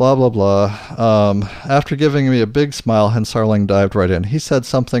 blah, blah, blah. After giving me a big smile, Hen Sarling dived right in. He said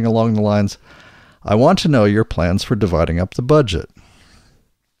something along the lines, I want to know your plans for dividing up the budget.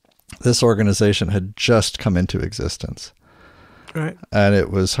 This organization had just come into existence. Right. And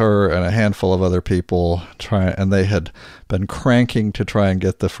it was her and a handful of other people and they had been cranking to try and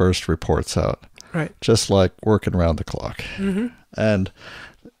get the first reports out. Right. Just like working around the clock. Mm-hmm. And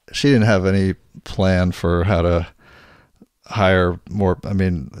she didn't have any plan for how to hire more,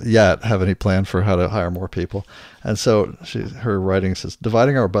 have any plan for how to hire more people. And so her writing says,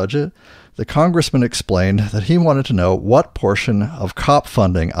 dividing our budget, the congressman explained that he wanted to know what portion of COP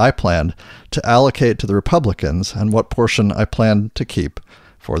funding I planned to allocate to the Republicans and what portion I planned to keep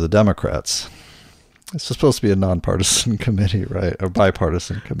for the Democrats. It's supposed to be a nonpartisan committee, right? Or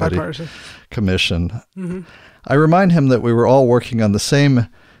bipartisan committee. Bipartisan. Commission. Mm-hmm. I remind him that we were all working on the same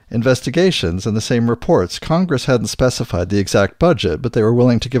investigations and the same reports. Congress hadn't specified the exact budget, but they were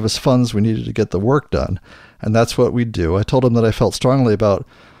willing to give us funds we needed to get the work done. And that's what we'd do. I told him that I felt strongly about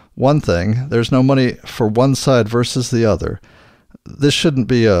one thing. There's no money for one side versus the other. This shouldn't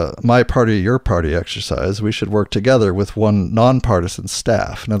be a my party, your party exercise. We should work together with one nonpartisan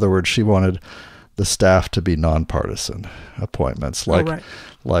staff. In other words, she wanted the staff to be nonpartisan appointments,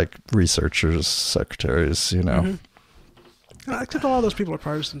 like researchers, secretaries, Except all those people are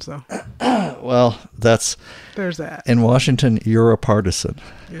partisans, though. Well, there's that. In Washington, you're a partisan.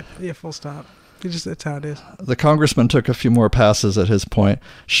 Yeah, full stop. That's how it is. The congressman took a few more passes at his point.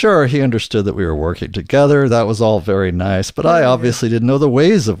 Sure, he understood that we were working together. That was all very nice, but I obviously didn't know the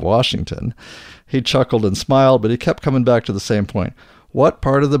ways of Washington. He chuckled and smiled, but he kept coming back to the same point. What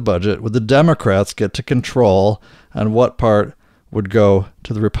part of the budget would the Democrats get to control, and what part would go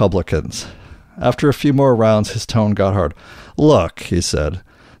to the Republicans? After a few more rounds, his tone got hard. Look, he said,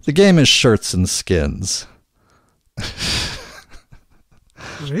 the game is shirts and skins.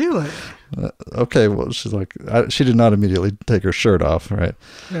 Really? Okay, well, she's like, she did not immediately take her shirt off, right?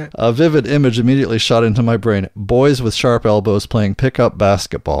 A vivid image immediately shot into my brain. Boys with sharp elbows playing pickup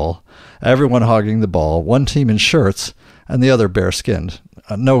basketball, everyone hogging the ball, one team in shirts and the other bare-skinned.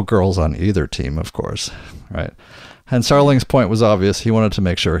 No girls on either team, of course, right? And Sarling's point was obvious. He wanted to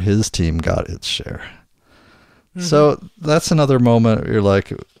make sure his team got its share. Mm-hmm. So that's another moment you're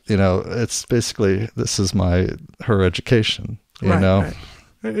like, it's basically, this is her education, you know? Right.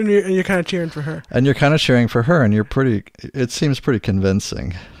 And you're kind of cheering for her. And it seems pretty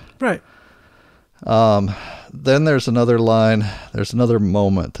convincing. Right. Then there's another line, there's another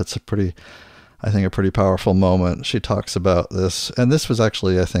moment that's a pretty powerful moment. She talks about this, and this was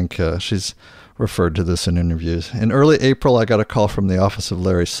actually, I think, she's referred to this in interviews. In early April, I got a call from the office of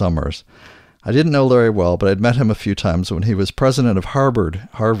Larry Summers. I didn't know Larry well, but I'd met him a few times when he was president of Harvard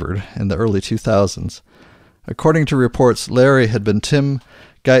in the early 2000s. According to reports, Larry had been Tim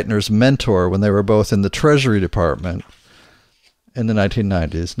Geithner's mentor when they were both in the Treasury Department in the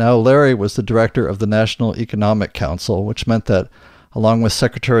 1990s. Now Larry was the director of the National Economic Council, which meant that, along with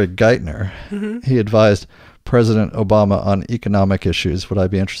Secretary Geithner, he advised President Obama on economic issues. Would I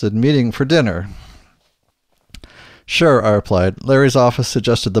be interested in meeting for dinner? Sure, I replied. Larry's office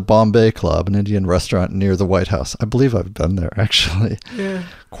suggested the Bombay Club, an Indian restaurant near the White House. I believe I've been there, actually. Yeah.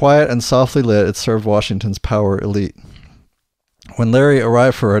 Quiet and softly lit, it served Washington's power elite. When Larry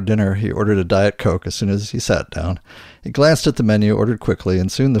arrived for our dinner, he ordered a Diet Coke as soon as he sat down. He glanced at the menu, ordered quickly,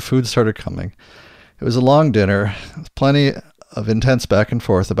 and soon the food started coming. It was a long dinner, with plenty of intense back and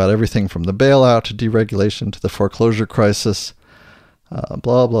forth about everything from the bailout to deregulation to the foreclosure crisis,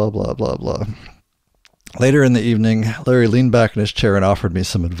 blah, blah, blah, blah, blah. Later in the evening, Larry leaned back in his chair and offered me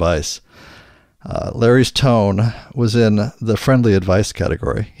some advice. Larry's tone was in the friendly advice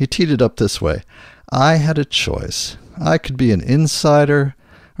category. He teed it up this way. I had a choice. I could be an insider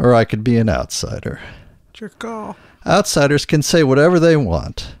or I could be an outsider. It's your call. Outsiders can say whatever they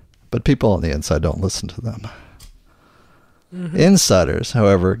want, but people on the inside don't listen to them. Mm-hmm. Insiders,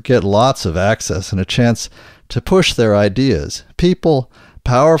 however, get lots of access and a chance to push their ideas.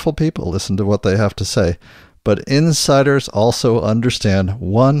 Powerful people, listen to what they have to say. But insiders also understand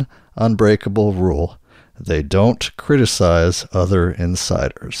one unbreakable rule. They don't criticize other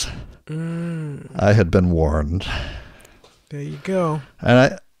insiders. I had been warned. There you go.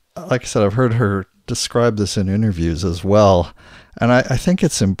 And like I said, I've heard her describe this in interviews as well. And I think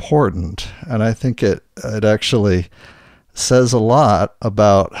it's important. And I think it actually says a lot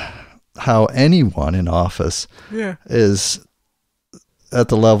about how anyone in office is at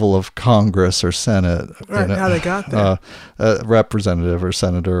the level of Congress or Senate. Right, how they got there. Representative or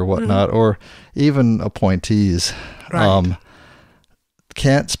senator or whatnot, or even appointees. Right.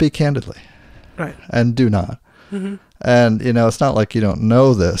 Can't speak candidly. Right. And do not. Mm-hmm. And, it's not like you don't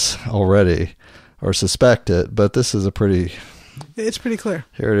know this already or suspect it, but this is it's pretty clear.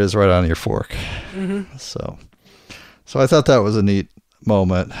 Here it is right on your fork. Mm-hmm. So I thought that was a neat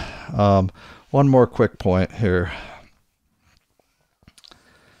moment. One more quick point here.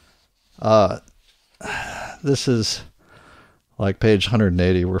 This is like page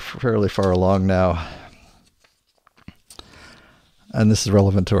 180. We're fairly far along now. And this is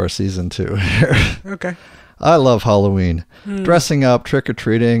relevant to our season 2 here. Okay. I love Halloween. Dressing up,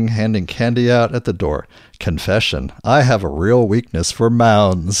 trick-or-treating, handing candy out at the door. Confession. I have a real weakness for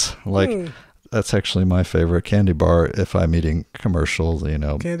mounds. That's actually my favorite candy bar if I'm eating commercial,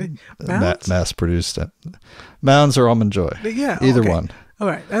 Candy? Mounds? Mass-produced. Mounds or Almond Joy. Yeah. Either one. All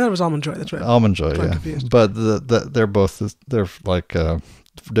right. I thought it was Almond Joy. That's right. Almond Joy, yeah. Confused. But they're both, they're like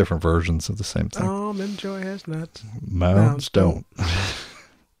different versions of the same thing. Almond Joy has nuts. Mounds don't.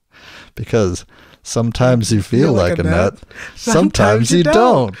 because sometimes you feel like a nut. Sometimes you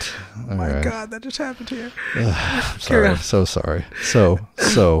don't. Oh my God, that just happened here. Sorry, so sorry.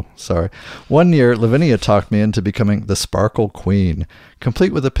 So sorry. One year, Lavinia talked me into becoming the Sparkle Queen,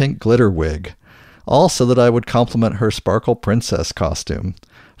 complete with a pink glitter wig, all so that I would compliment her Sparkle Princess costume.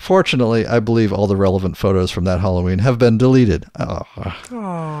 Fortunately, I believe all the relevant photos from that Halloween have been deleted. Oh.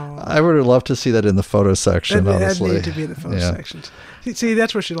 I would have loved to see that in the photo section, honestly. That'd need to be in the photo sections. See,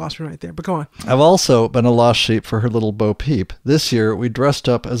 that's where she lost me right there, but go on. I've also been a lost sheep for her little Bo Peep. This year, we dressed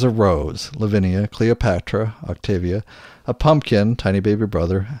up as a rose, Lavinia, Cleopatra, Octavia, a pumpkin, tiny baby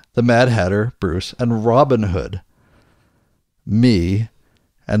brother, the Mad Hatter, Bruce, and Robin Hood. Me,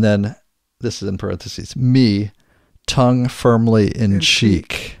 and then, this is in parentheses, me, tongue firmly in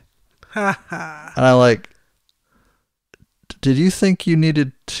cheek. And I like, did you think you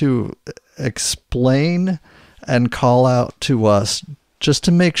needed to explain and call out to us just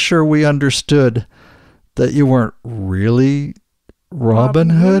to make sure we understood that you weren't really Robin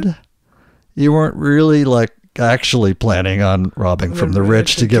Hood? You weren't really like actually planning on robbing from the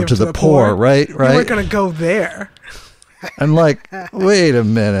rich to give to the poor, right? You weren't going to go there. And like, wait a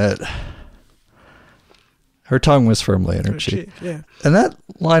minute. Her tongue was firmly in her cheek. Yeah. And that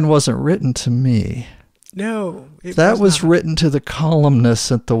line wasn't written to me. No. That was written to the columnists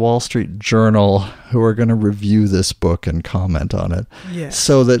at the Wall Street Journal who are going to review this book and comment on it. Yes.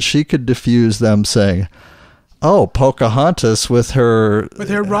 So that she could diffuse them saying, oh, Pocahontas with her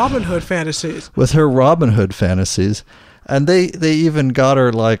Robin Hood fantasies. With her Robin Hood fantasies. And they even got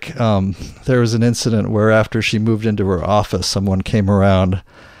her like, there was an incident where after she moved into her office, someone came around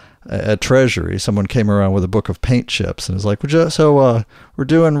at Treasury, someone came around with a book of paint chips and was like, we're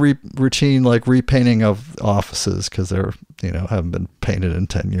doing routine like repainting of offices because they're, haven't been painted in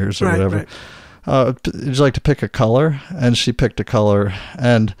 10 years or whatever. Right. Would you like to pick a color? And she picked a color,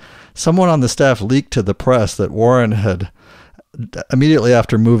 and someone on the staff leaked to the press that Warren had immediately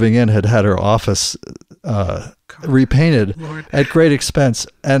after moving in had her office repainted at great expense,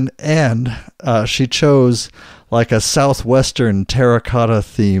 and she chose like a southwestern terracotta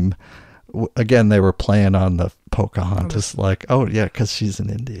theme. Again, they were playing on the Pocahontas, like, oh yeah, because she's an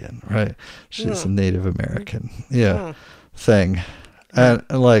Indian, right? She's a Native American, thing, and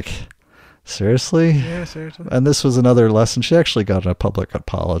like, seriously, yeah, seriously. And this was another lesson. She actually got a public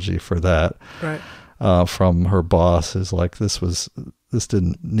apology for that, right, from her boss. Is like, this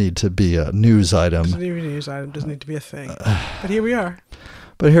didn't need to be a news item. Doesn't need to be a news item. Doesn't need to be a thing. But here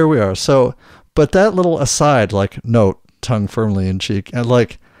we are. So. But that little aside, like, note, tongue firmly in cheek, and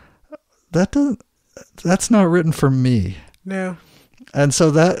like, that's not written for me. No. And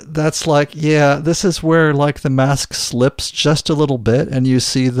so that's like, yeah, this is where like the mask slips just a little bit and you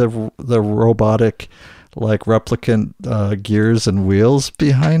see the robotic, like, replicant gears and wheels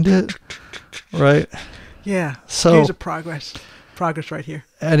behind it, right? Yeah. So here's a progress right here.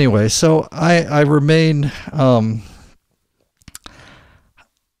 Anyway, so I remain,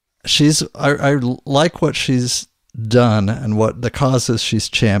 I like what she's done and what the causes she's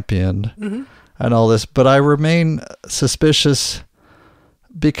championed and all this, but I remain suspicious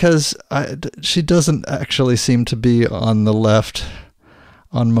because she doesn't actually seem to be on the left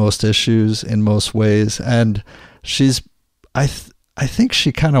on most issues in most ways, and I think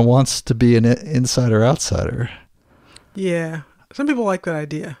she kind of wants to be an insider-outsider. Yeah, some people like that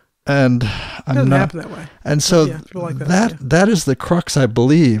idea. And it doesn't happen that way. And so like that is the crux, I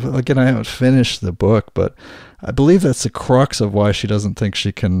believe. Again, I haven't finished the book, but I believe that's the crux of why she doesn't think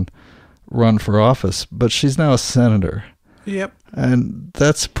she can run for office. But she's now a senator. Yep. And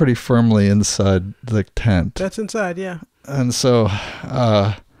that's pretty firmly inside the tent. That's inside, yeah. And so,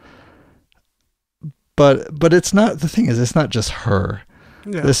 but it's not, the thing is, it's not just her.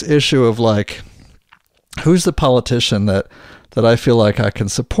 Yeah. This issue of like, who's the politician that I feel like I can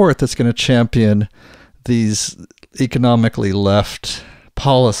support that's going to champion these economically left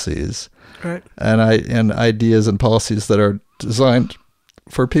policies, right? And ideas and policies that are designed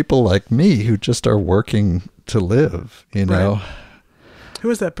for people like me who just are working to live, know. Right. Who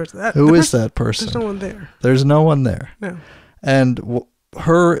is that person? Who is that person? There's no one there. There's no one there. No. And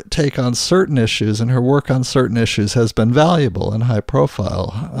her take on certain issues and her work on certain issues has been valuable and high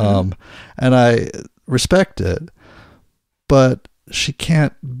profile, and I respect it. But she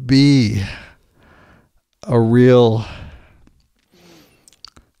can't be a real,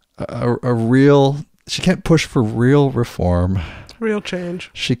 she can't push for real reform. Real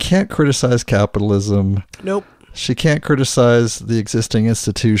change. She can't criticize capitalism. Nope. She can't criticize the existing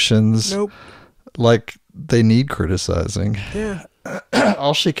institutions. Nope. Like they need criticizing. Yeah.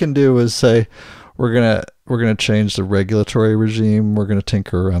 All she can do is say, we're gonna change the regulatory regime. We're gonna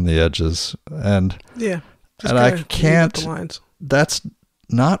tinker around the edges, and I can't. The lines. That's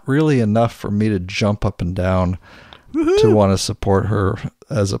not really enough for me to jump up and down to want to support her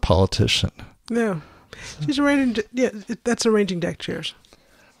as a politician. No, she's arranging. Yeah, that's arranging deck chairs.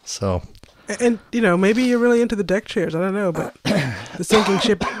 So, and maybe you're really into the deck chairs. I don't know, but the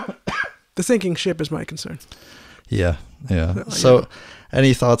sinking ship is my concern. Yeah. So,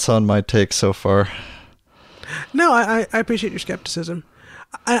 any thoughts on my take so far? No, I appreciate your skepticism.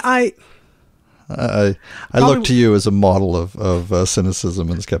 I look to you as a model of cynicism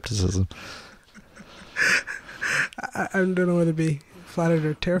and skepticism. I don't know whether to be flattered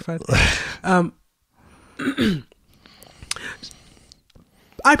or terrified.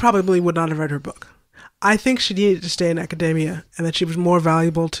 I probably would not have read her book. I think she needed to stay in academia, and that she was more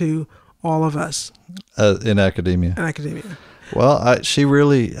valuable to all of us. In academia. In academia. Well, she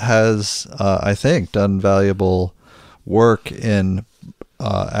really has, I think, done valuable work in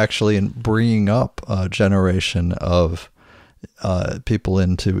actually in bringing up a generation of people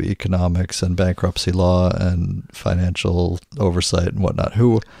into economics and bankruptcy law and financial oversight and whatnot,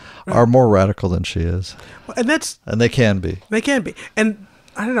 who are more radical than she is. Well, and they can be. They can be. And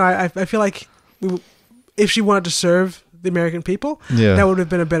I don't know, I feel like if she wanted to serve the American people, that would have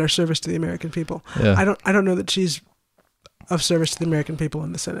been a better service to the American people. Yeah. I don't know that she's of service to the American people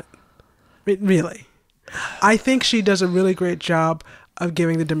in the Senate. Really. I think she does a really great job of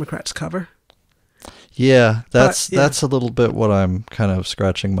giving the Democrats cover. Yeah, that's a little bit what I'm kind of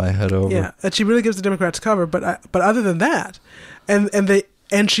scratching my head over. Yeah, that she really gives the Democrats cover, but other than that,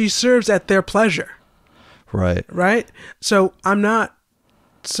 and she serves at their pleasure. Right. Right? So I'm not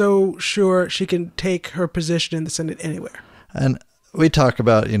so sure she can take her position in the Senate anywhere. And we talk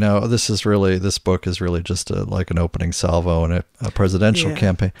about, this book is really just like an opening salvo in a presidential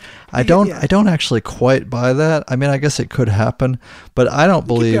campaign. I don't actually quite buy that. I mean, I guess it could happen, but I don't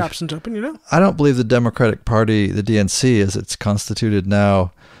believe... Keep your options open, I don't believe the Democratic Party, the DNC, as it's constituted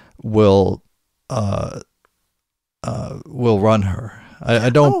now, will run her. I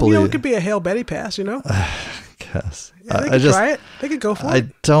don't believe... it could be a Hail Betty pass, Yes. Yeah, they could try it. They could go for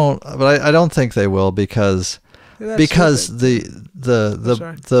it. I don't think they will because the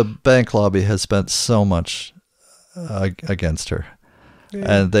bank lobby has spent so much against her,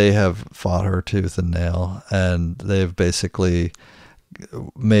 and they have fought her tooth and nail, and they've basically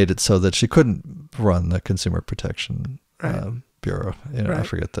made it so that she couldn't run the Consumer Protection Bureau. I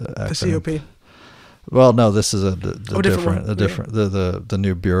forget the acronym. The COP. Well, no, this is the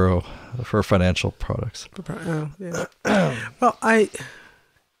new bureau for financial products. Oh, yeah. Well, I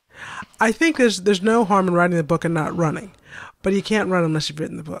think there's no harm in writing the book and not running, but you can't run unless you've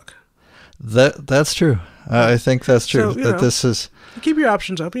written the book. That's true. I think that's true. So, this is you keep your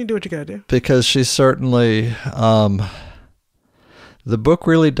options open. You do what you gotta do. Because she's certainly the book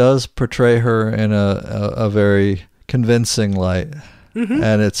really does portray her in a very convincing light. Mm-hmm.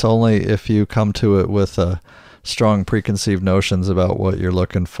 And it's only if you come to it with strong preconceived notions about what you're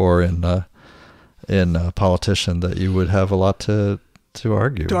looking for in a politician that you would have a lot to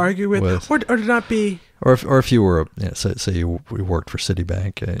argue. To argue with. Or to not be. Or if you were, say you worked for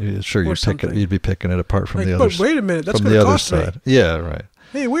Citibank, sure you'd be picking it apart from the other side. But wait a minute, that's going to cost me. Yeah, right.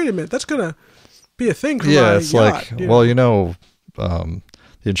 Hey, wait a minute, that's going to be a thing for my yacht. It's like,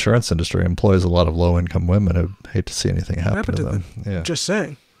 the insurance industry employs a lot of low-income women who hate to see anything happen to them. Yeah. Just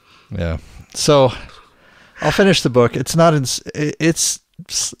saying. Yeah. So I'll finish the book. It's not. It's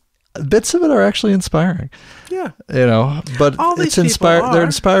bits of it are actually inspiring. Yeah. But it's inspired. They're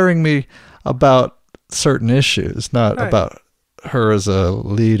inspiring me about certain issues, not about her as a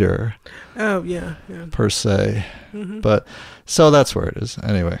leader. Oh yeah. Per se. Mm-hmm. But so that's where it is.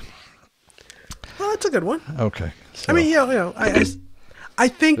 Anyway. Well, that's a good one. Okay. So. I mean, I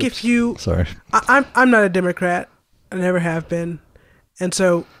think if you... Sorry. I'm not a Democrat. I never have been. And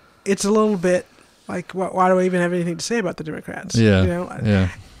so it's a little bit like, why do I even have anything to say about the Democrats? Yeah.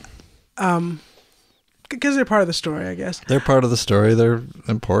 Because they're part of the story, I guess. They're part of the story. They're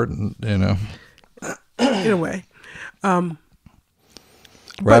important, In a way.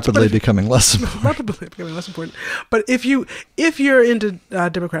 Rapidly becoming less important. Rapidly becoming less important. But if you're into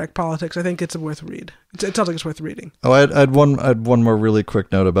Democratic politics, I think it's worth a read. It sounds like it's worth reading. Oh, I had one more really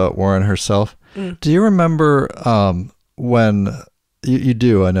quick note about Warren herself. Mm. Do you remember when you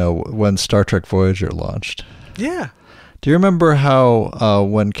do? I know when Star Trek Voyager launched. Yeah. Do you remember how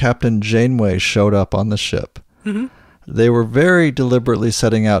when Captain Janeway showed up on the ship, mm-hmm. they were very deliberately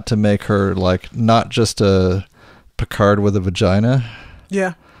setting out to make her like not just a Picard with a vagina.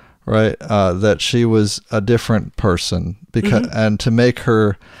 Yeah. Right. That she was a different person and to make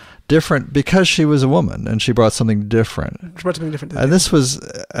her different because she was a woman and she brought something different. She brought something different. And this was,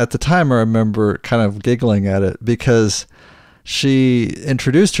 at the time, I remember kind of giggling at it because she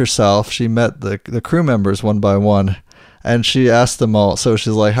introduced herself. She met the crew members one by one, and she asked them all. So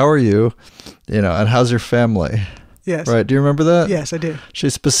she's like, "How are you? You know, and how's your family?" Yes. Right. Do you remember that? Yes, I do.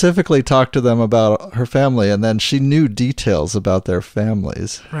 She specifically talked to them about her family, and then she knew details about their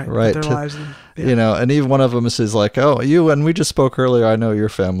families. Right. Their lives. And, you know, and even one of them is like, "Oh, you, and we just spoke earlier. I know your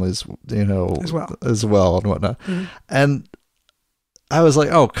family's, you know, as well and whatnot." Mm-hmm. And I was like,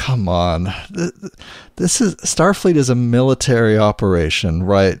 "Oh, come on! This is Starfleet is a military operation,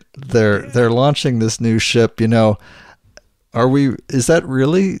 right? They're launching this new ship. You know, is that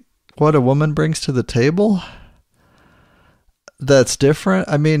really what a woman brings to the table? That's different.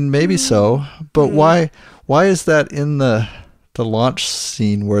 I mean, maybe so, but why is that in the launch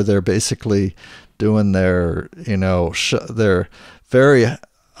scene where they're basically doing their, you know, their very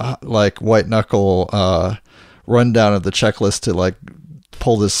like white knuckle rundown of the checklist to like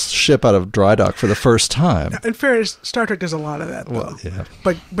pull this ship out of dry dock for the first time?" In fairness, Star Trek does a lot of that, though. Well, yeah.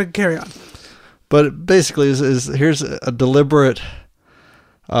 But carry on. But basically, is here's a deliberate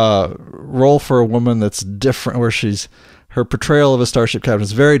role for a woman that's different, where her portrayal of a starship captain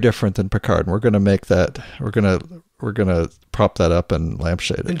is very different than Picard, and we're going to make that. We're going to prop that up and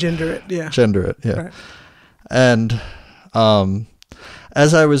lampshade it. And gender it, yeah. Gender it, yeah. Right. And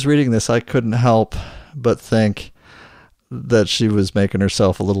as I was reading this, I couldn't help but think that she was making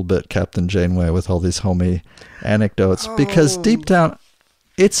herself a little bit Captain Janeway with all these homey anecdotes, because deep down,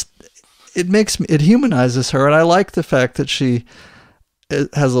 it humanizes her, and I like the fact that she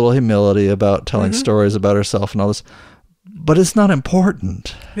has a little humility about telling stories about herself and all this. But it's not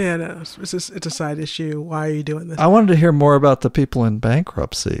important. Yeah, no, it's a side issue. Why are you doing this? I wanted to hear more about the people in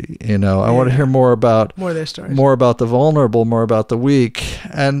bankruptcy. You know, I want to hear more about of their stories, more about the vulnerable, more about the weak,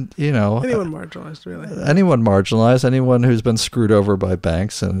 and you know, anyone marginalized, really. Anyone marginalized, anyone who's been screwed over by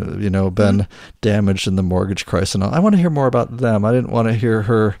banks and, you know, been damaged in the mortgage crisis and all. I want to hear more about them. I didn't want to hear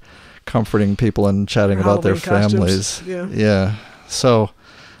her comforting people and chatting about their families. Costumes. Yeah. So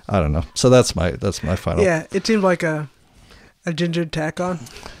I don't know. So that's my final. Yeah, it seemed like a gendered tack-on.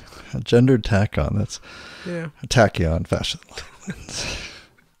 A gendered tack-on. That's a tachyon fashion.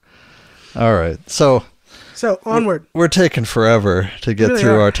 All right. So onward. We're taking forever to get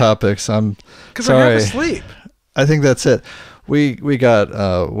through our topics. I'm sorry. Because we're half asleep. I think that's it. We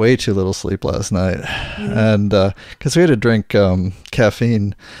got way too little sleep last night, and because we had to drink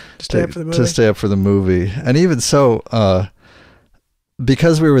caffeine to stay up for the movie. And even so,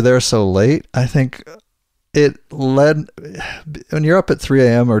 because we were there so late, I think it led, when you're up at 3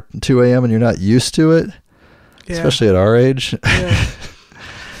 a.m. or 2 a.m. and you're not used to it, especially at our age,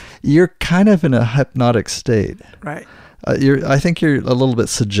 you're kind of in a hypnotic state. Right. I think you're a little bit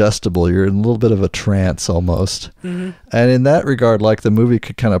suggestible. You're in a little bit of a trance almost. And in that regard, like, the movie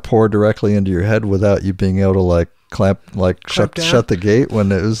could kind of pour directly into your head without you being able to shut the gate, when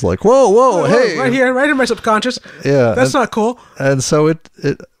it was like, whoa, hey, right here in my subconscious. Yeah. That's not cool. And so it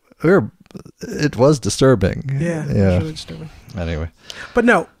was disturbing. Yeah. It was really disturbing. Anyway. But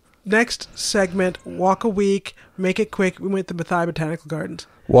no, next segment, Walk a Week, make it quick. We went to Mathai Botanical Gardens.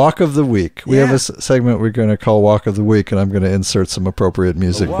 Walk of the Week. We have a segment we're going to call Walk of the Week, and I'm going to insert some appropriate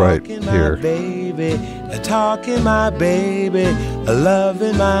music right here. Baby, talking my baby,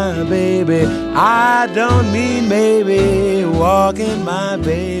 loving my baby. I don't mean maybe, walking my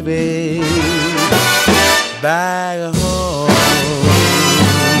baby back home.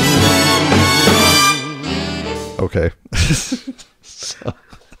 Okay. So,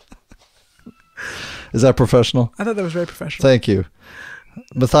 is that professional? I thought that was very professional. Thank you.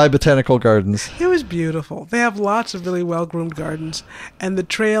 Mathai Botanical Gardens. It was beautiful. They have lots of really well-groomed gardens, and the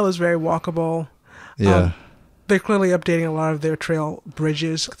trail is very walkable. Yeah. They're clearly updating a lot of their trail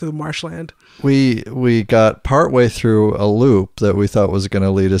bridges through marshland. We got partway through a loop that we thought was going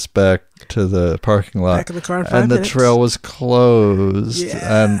to lead us back to the parking lot. Back in the car in 5 minutes. The trail was closed,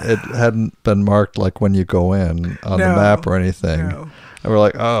 and it hadn't been marked like when you go in on the map or anything. No. And we're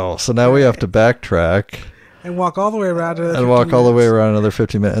like, oh, so now we have to backtrack. And walk all the way around another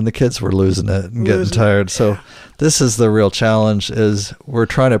 50 minutes. And the kids were losing it and getting tired. So this is the real challenge, is we're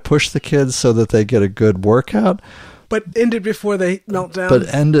trying to push the kids so that they get a good workout. But end it before they melt down.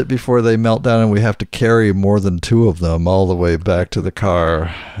 And we have to carry more than 2 of them all the way back to the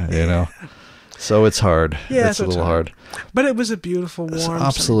car, you know. So it's hard. Yeah, it's so a little hard. But it was a beautiful, warm, It's sunny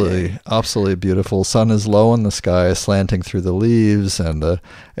absolutely, day. absolutely beautiful. Sun is low in the sky, slanting through the leaves, and the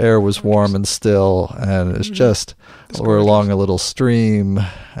air was warm and still. And it's just, we're along a little stream,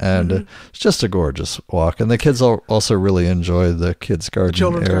 and it's just a gorgeous walk. And the kids also really enjoyed the kids' garden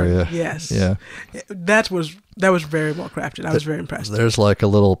Children's area. garden, yes. Yeah. That was very well crafted. I was very impressed. There's like a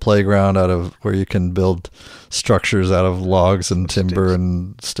little playground out of where you can build structures out of logs and timber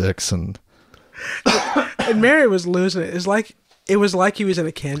and sticks and. And Mary was losing it. It was like he was in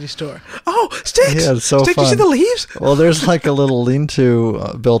a candy store. Oh, sticks! Yeah, it's so Sticks, fun. you see the leaves? Well, there's like a little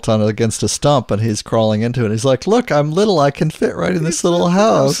lean-to built on against a stump, and he's crawling into it. He's like, "Look, I'm little. I can fit right in this little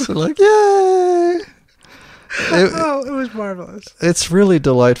house." We're like, "Yay!" It was marvelous. It's really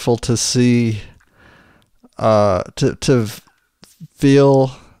delightful to see, to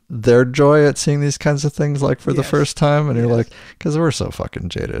feel their joy at seeing these kinds of things like for the first time, and you're like, because we're so fucking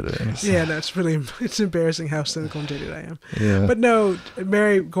jaded. Yeah, no, it's embarrassing how cynical and jaded I am. Yeah. But no,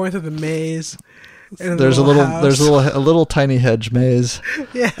 Mary going through the maze. And There's a house. little tiny hedge maze.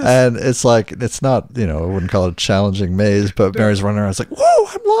 Yes. And it's like, it's not, I wouldn't call it a challenging maze, but Mary's running around. It's like, whoa,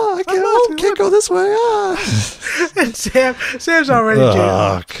 I'm lost. I can't go this way. Ah. And Sam's already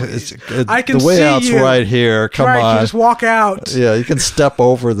jaded. I can the way see out's you right here. Come on. Just walk out. Yeah, you can step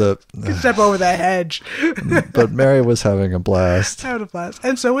over that hedge. But Mary was having a blast. Having a blast.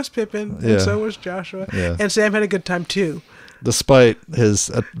 And so was Pippin. Yeah. And so was Joshua. Yeah. And Sam had a good time too. Despite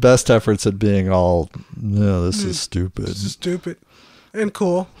his best efforts at being all, no, this is stupid. This is stupid. And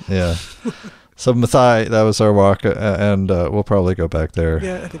cool. Yeah. So Mathai, that was our walk, and we'll probably go back there.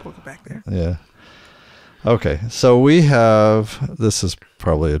 Yeah, I think we'll go back there. Yeah. Okay, so we have, this is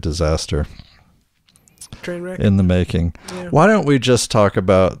probably a disaster. Train wreck. In the making. Yeah. Why don't we just talk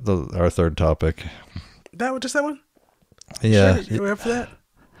about our third topic? Just that one? Yeah. Sure. Are we up for that?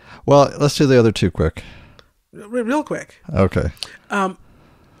 Well, let's do the other two quick. Real quick. Okay. I'm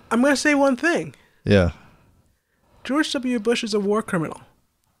going to say one thing. Yeah. George W. Bush is a war criminal.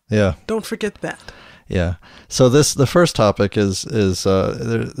 Yeah. Don't forget that. Yeah. So the first topic is there's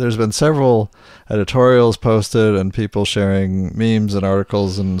been several editorials posted and people sharing memes and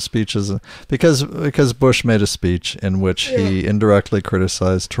articles and speeches because Bush made a speech in which he indirectly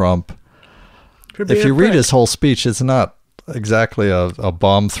criticized Trump. If you read his whole speech, it's not exactly a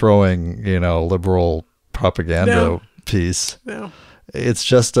bomb throwing, liberal propaganda piece. No. It's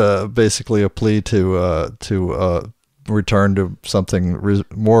just basically a plea to return to something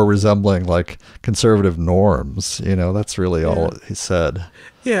more resembling like conservative norms. That's really all he said.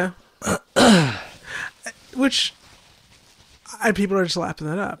 Yeah. Which people are just lapping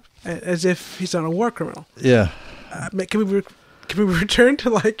that up as if he's not a war criminal. Yeah. Can we return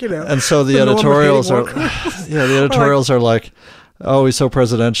to And so the editorials are, the editorials are like, oh, he's so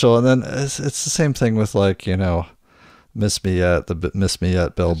presidential, and then it's the same thing with miss me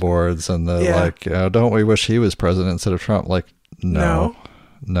yet billboards and don't we wish he was president instead of Trump? No,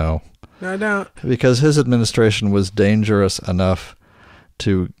 I don't. because his administration was dangerous enough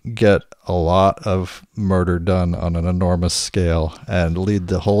to get a lot of murder done on an enormous scale and lead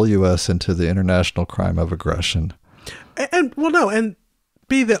the whole U.S. into the international crime of aggression. And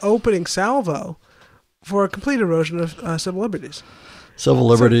be the opening salvo for a complete erosion of civil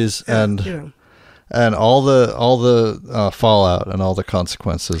liberties. And all the fallout and all the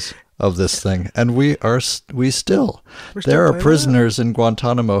consequences of this thing. And there are prisoners in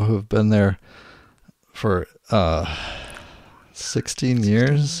Guantanamo who've been there for 16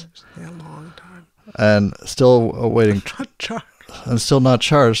 years. Yeah, a long time. And still awaiting not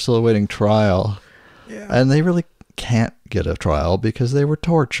charged, still awaiting trial. Yeah. And they really can't get a trial because they were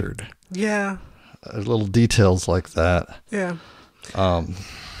tortured. Yeah. Little details like that. Yeah.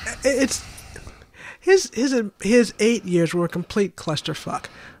 It's his 8 years were a complete clusterfuck.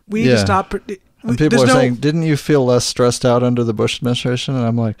 We need to stop. And people are saying, didn't you feel less stressed out under the Bush administration? And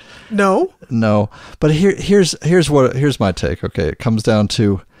I'm like, no. But here's my take. Okay, it comes down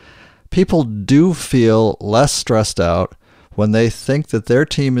to people do feel less stressed out when they think that their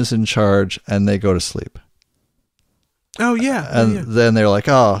team is in charge and they go to sleep. Oh yeah, and then they're like,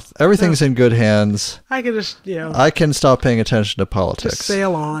 oh, everything's in good hands. I can just I can stop paying attention to politics. Just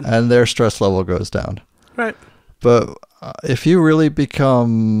sail on, and their stress level goes down. Right. But if you really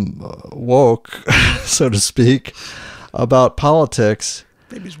become woke, so to speak, about politics,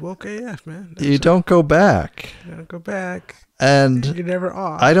 baby's woke AF, man. You don't go back. You don't go back, and you're never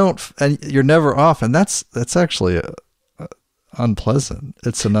off. And you're never off, and that's actually unpleasant.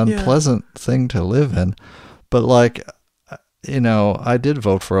 It's an unpleasant thing to live in. But I did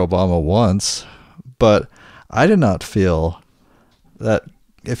vote for Obama once, but I did not feel that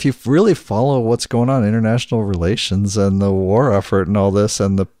if you really follow what's going on in international relations and the war effort and all this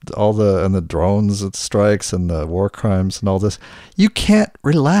and the drones and strikes and the war crimes and all this, you can't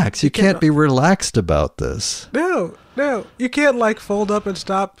relax. You can't be relaxed about this. No. You can't like fold up and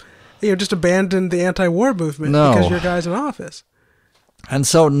stop, just abandon the anti-war movement because your guy's in office. And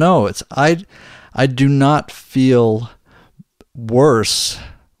so, no, I do not feel worse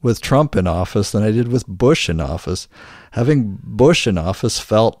with Trump in office than I did with Bush in office. Having Bush in office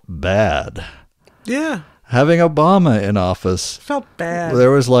felt bad. Yeah. Having Obama in office felt bad. There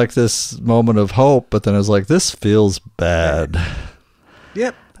was like this moment of hope, but then it was like, this feels bad.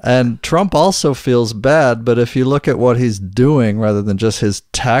 Yep. And Trump also feels bad, but if you look at what he's doing rather than just his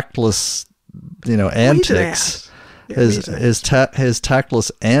tactless, antics, his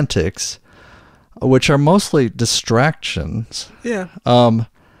tactless antics, which are mostly distractions. Yeah.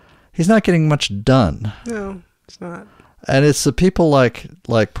 He's not getting much done. No, it's not. And it's the people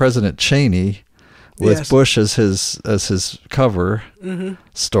like President Cheney with Bush as his cover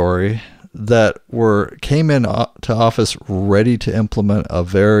story that came in to office ready to implement a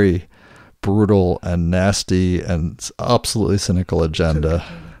very brutal and nasty and absolutely cynical agenda.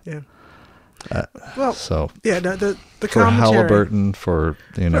 Yeah. The for commentary. Halliburton, for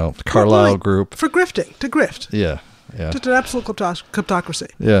Carlyle Group, for grifting, to grift. Yeah. Just an absolute kleptocracy.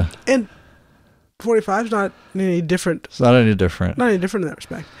 Yeah. And 45 is not any different. It's not any different. Not any different in that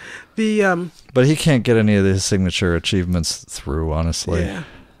respect. But he can't get any of his signature achievements through, honestly. Yeah.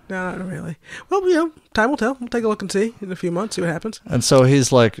 No, not really. Well, time will tell. We'll take a look and see in a few months, see what happens. And so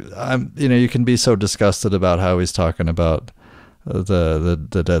he's like, you can be so disgusted about how he's talking about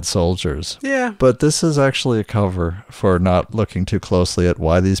the dead soldiers. Yeah. But this is actually a cover for not looking too closely at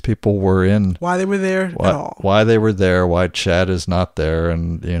why these people were in. Why they were there at all. Why they were there, why Chad is not there,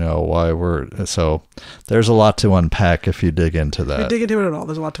 and, why so there's a lot to unpack if you dig into that. If you dig into it at all,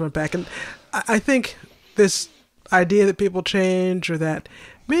 there's a lot to unpack. And I think this idea that people change, or that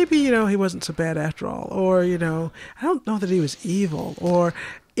maybe, he wasn't so bad after all, or, I don't know that he was evil, or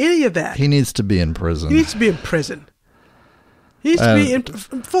any of that. He needs to be in prison. He needs to be in prison. He needs to be in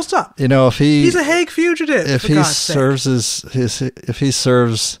full stop. If he's a Hague fugitive. If he serves if he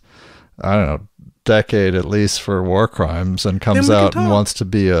serves, I don't know, decade at least for war crimes and comes out and wants to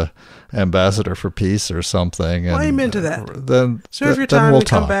be a ambassador for peace or something, and I'm into that. Then serve your time and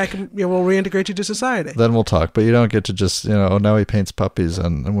come back, and we'll reintegrate you to society. Then we'll talk. But you don't get to just now he paints puppies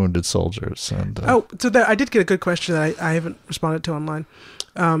and wounded soldiers. And I did get a good question that I haven't responded to online.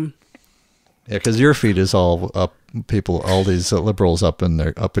 Yeah, because your feed is all up. All these liberals up in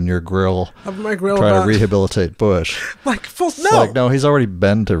your grill, up in my grill, trying to rehabilitate Bush. No, he's already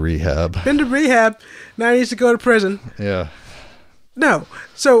been to rehab. Now he needs to go to prison. Yeah. No.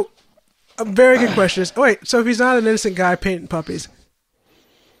 So a very good question is, so if he's not an innocent guy painting puppies,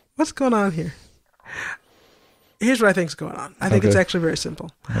 what's going on here? Here's what I think is going on. I think it's actually very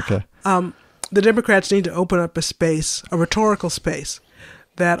simple. Okay. The Democrats need to open up a rhetorical space,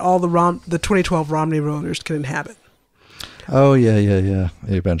 that all the 2012 Romney voters can inhabit. Oh, yeah.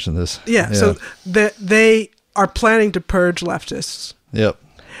 You mentioned this. Yeah. So they are planning to purge leftists. Yep.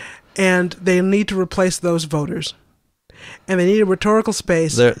 And they need to replace those voters. And they need a rhetorical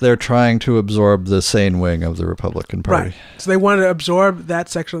space. They're trying to absorb the sane wing of the Republican Party. Right. So they want to absorb that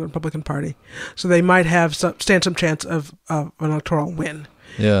section of the Republican Party. So they might stand some chance of an electoral win.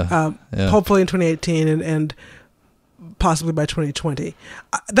 Yeah. Hopefully in 2018 and possibly by 2020.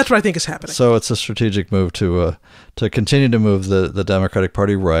 That's what I think is happening. So it's a strategic move to continue to move the Democratic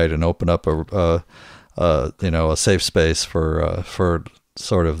Party right and open up a safe space for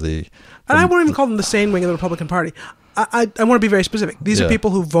sort of the. And I won't even call them the sane wing of the Republican Party. I want to be very specific. These are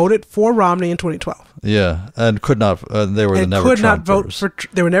people who voted for Romney in 2012. Yeah, and could not. They were never could Trumpers. Not vote for.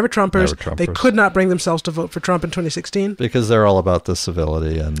 They were never Trumpers. Never Trumpers. They could not bring themselves to vote for Trump in 2016 because they're all about the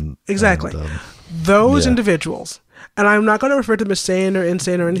civility and exactly those individuals. And I'm not going to refer to them as sane or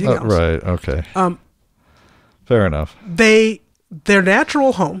insane or anything else. Right. Okay. Fair enough. Their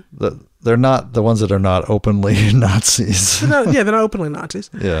natural home. They're not the ones that are not openly Nazis. They're not openly Nazis.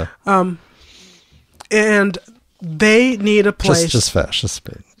 Yeah. And they need a place. Just fascist.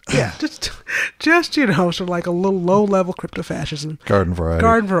 Yeah. Just sort of like a little low-level crypto-fascism. Garden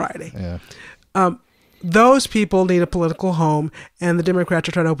variety. Yeah. Those people need a political home, and the Democrats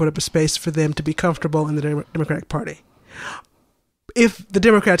are trying to open up a space for them to be comfortable in the Democratic Party. If the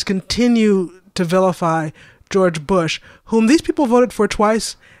Democrats continue to vilify George Bush, whom these people voted for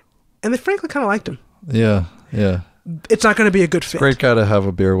twice, and they frankly kind of liked him. Yeah. It's not going to be a good fit. Great guy to have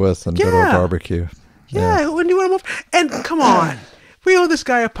a beer with and go to a barbecue. Yeah, when you want to move. And come on. we owe this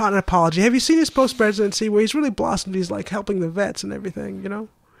guy an apology. Have you seen his post-presidency where he's really blossomed? He's like helping the vets and everything, you know?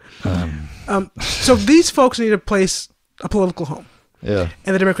 So these folks need a political home. Yeah.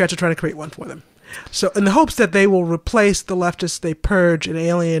 And the Democrats are trying to create one for them. So in the hopes that they will replace the leftists they purge and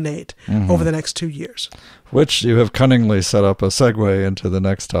alienate over the next 2 years. Which you have cunningly set up a segue into the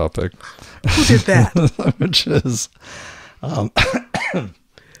next topic. Who did that? Which is,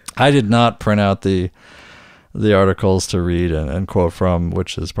 I did not print out the articles to read and quote from,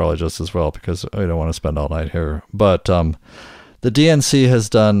 which is probably just as well because I don't want to spend all night here. But the DNC has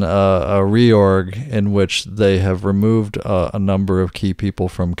done a reorg in which they have removed a number of key people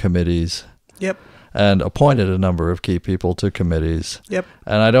from committees. Yep. And appointed a number of key people to committees. Yep.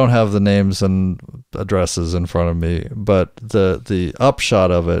 And I don't have the names and addresses in front of me, but the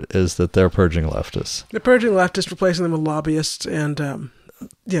upshot of it is that they're purging leftists. They're purging leftists, replacing them with lobbyists and,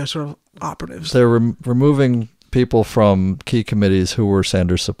 sort of operatives. They're removing people from key committees who were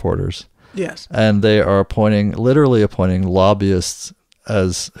Sanders supporters. Yes. And they are literally appointing lobbyists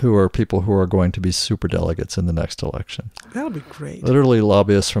who are people who are going to be super delegates in the next election. That'll be great. Literally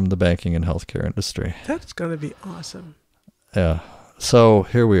lobbyists from the banking and healthcare industry. That's going to be awesome. Yeah. So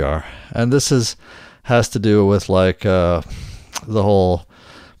here we are. And this has to do with like the whole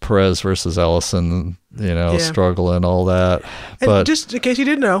Perez versus Ellison, struggle and all that. And but just in case you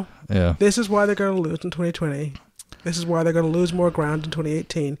didn't know, yeah, this is why they're going to lose in 2020. This is why they're going to lose more ground in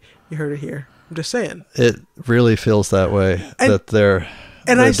 2018. You heard it here. I'm just saying. It really feels that way, that they're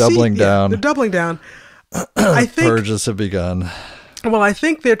doubling down. They're doubling down. I think purges have begun. Well, I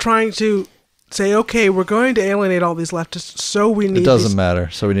think they're trying to say, okay, we're going to alienate all these leftists, so we need. It doesn't matter.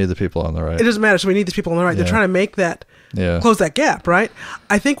 So we need the people on the right. It doesn't matter. So we need these people on the right. Yeah. They're trying to make that close that gap, right?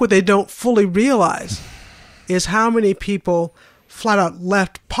 I think what they don't fully realize is how many people flat out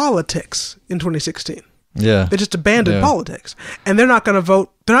left politics in 2016. Yeah. They just abandoned politics. And they're not going to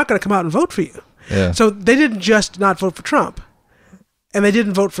vote. They're not going to come out and vote for you. Yeah. So they didn't just not vote for Trump. And they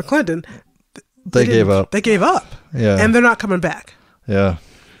didn't vote for Clinton. They gave up. They gave up. Yeah. And they're not coming back. Yeah.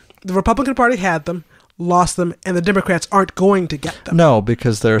 The Republican Party had them, lost them, and the Democrats aren't going to get them. No,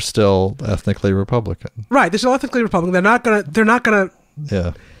 because they're still ethnically Republican. Right. They're still ethnically Republican. They're not gonna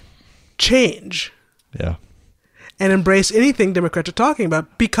change. Yeah. And embrace anything Democrats are talking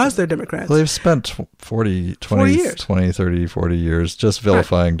about because they're Democrats. Well, they've spent 20 years. 20, 30, 40 years just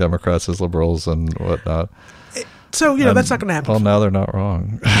vilifying Democrats as liberals and whatnot. So, that's not going to happen. Well, now they're not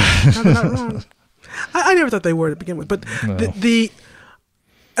wrong. No, they're not wrong. I never thought they were to begin with. But No.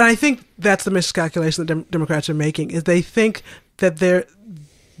 and I think that's the miscalculation that Democrats are making, is they think that there's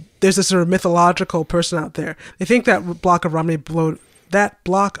this sort of mythological person out there. They think that block of Romney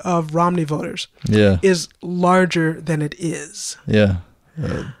voters is larger than it is. Yeah.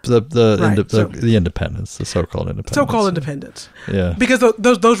 The independents, the so-called independents. So-called independents. Yeah. Because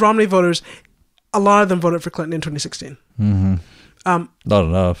those Romney voters, a lot of them voted for Clinton in 2016. Mm-hmm. Not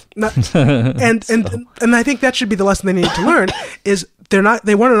enough. And I think that should be the lesson they need to learn is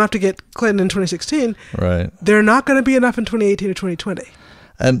they weren't enough to get Clinton in 2016. Right. They're not going to be enough in 2018 or 2020.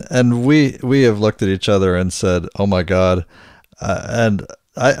 And we have looked at each other and said, oh my God. And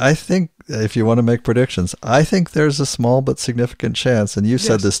I think if you want to make predictions, I think there's a small but significant chance, and you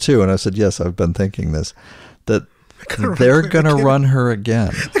said this too, and I said, yes, I've been thinking this, that they're going to run her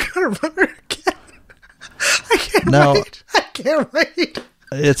again. They're going to run her again. I can't wait.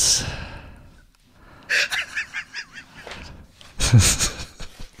 It's...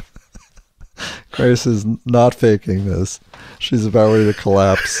 Grace is not faking this. She's about ready to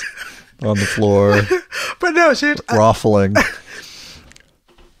collapse on the floor. But no, ruffling.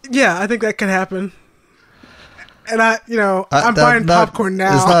 Yeah, I think that could happen. And I'm buying popcorn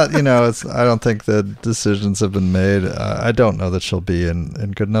now. It's not, I don't think the decisions have been made. I don't know that she'll be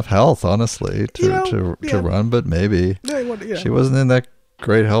in good enough health, honestly, to run, but maybe. She wasn't in that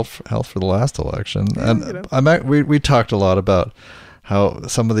great health for the last election. And we talked a lot about how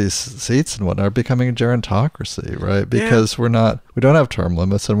some of these seats and whatnot are becoming a gerontocracy, right? Because we don't have term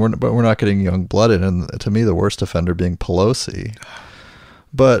limits, but we're not getting young blood in. And to me, the worst offender being Pelosi.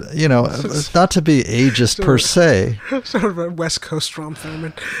 But, it's not to be ageist per se. Sort of a West Coast Strom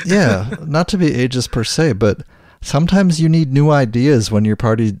Thurmond. Yeah, not to be ageist per se, but sometimes you need new ideas when your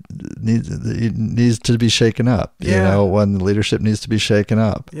party needs to be shaken up, when the leadership needs to be shaken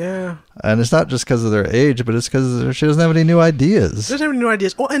up. Yeah. And it's not just because of their age, but it's because she doesn't have any new ideas. Doesn't have any new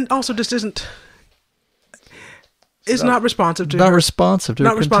ideas. Well, and also just not responsive to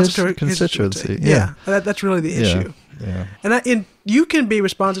her constituency. Yeah. That's really the issue. Yeah. And you can be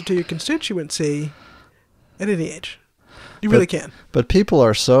responsive to your constituency at any age. You really can. But people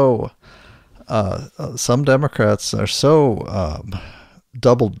are so some Democrats are so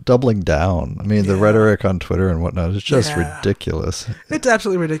doubling down. I mean, the rhetoric on Twitter and whatnot is just ridiculous. It's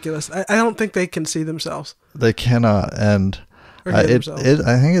absolutely ridiculous. I don't think they can see themselves. They cannot, and I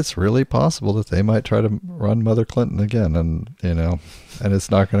think it's really possible that they might try to run Mother Clinton again, and and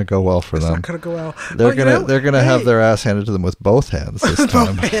it's not going to go well for them. It's not going to go well. They're gonna have their ass handed to them with both hands this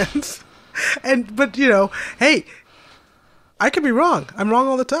time. Both hands. But hey, I could be wrong. I'm wrong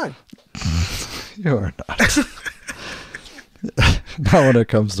all the time. You are not. Not when it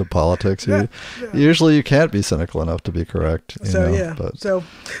comes to politics. Usually you can't be cynical enough to be correct. So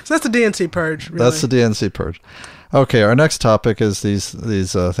that's the DNC purge. Really. That's the DNC purge. Okay, our next topic is these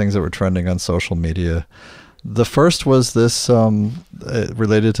things that were trending on social media. The first was this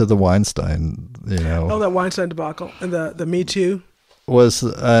related to the Weinstein. That Weinstein debacle and the Me Too.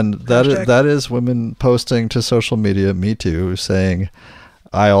 That is women posting to social media, Me Too, saying,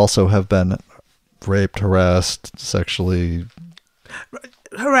 "I also have been raped, harassed, sexually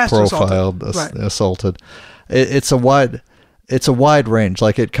profiled, assaulted." It's a wide range.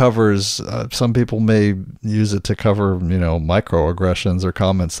 Like, it covers. Some people may use it to cover, microaggressions or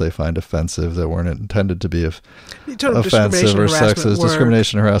comments they find offensive that weren't intended to be offensive or sexist,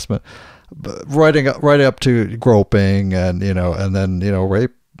 discrimination, harassment, but right up to groping and and then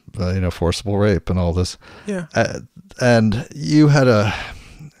rape, forcible rape and all this. Yeah. And you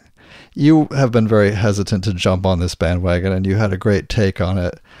have been very hesitant to jump on this bandwagon, and you had a great take on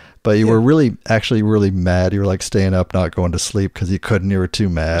it. But you were really mad. You were like staying up, not going to sleep because you couldn't. You were too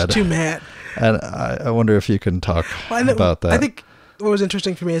mad. Too mad. And I wonder if you can talk about that. I think what was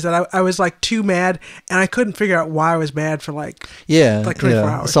interesting for me is that I was like too mad, and I couldn't figure out why I was mad for like 24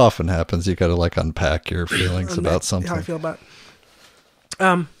 hours. This often happens. You got to like unpack your feelings about something. How I feel about it.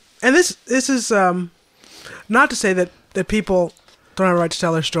 And this is not to say that people don't have a right to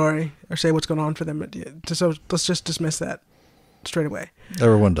tell their story or say what's going on for them. So let's just dismiss that straight away.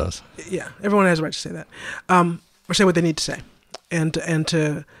 Everyone does. Yeah, everyone has a right to say that, or say what they need to say, and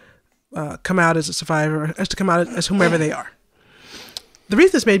to come out as a survivor, as to come out as whomever they are. The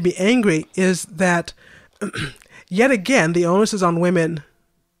reason this made me angry is that, yet again, the onus is on women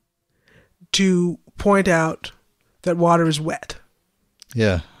to point out that water is wet.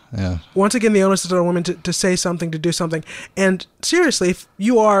 Yeah. Yeah. Once again, the onus is on women to say something, to do something. And seriously, if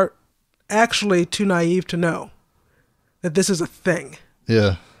you are actually too naive to know that this is a thing.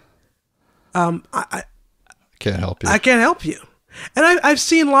 Yeah. I can't help you. I can't help you. And I've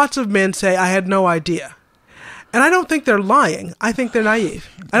seen lots of men say, I had no idea. And I don't think they're lying. I think they're naive.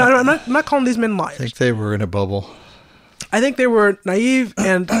 And I'm not calling these men liars. I think they were in a bubble. I think they were naive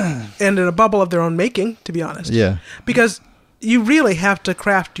and in a bubble of their own making, to be honest. Yeah. Because you really have to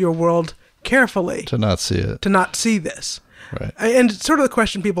craft your world carefully. To not see it. To not see this. Right. And sort of the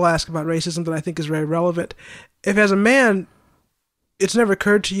question people ask about racism that I think is very relevant. If as a man, it's never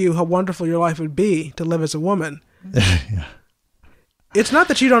occurred to you how wonderful your life would be to live as a woman. Yeah. It's not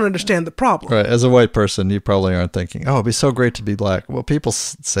that you don't understand the problem. Right. As a white person, you probably aren't thinking, "Oh, it'd be so great to be black." Well, people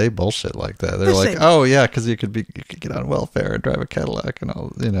say bullshit like that. They're like, "Oh, yeah, because you could get on welfare and drive a Cadillac and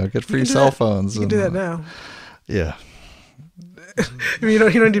all, get free cell phones." You can do that now. Yeah. I mean, you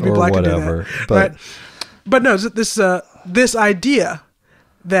don't need to be black to do that. But, right? But no, this idea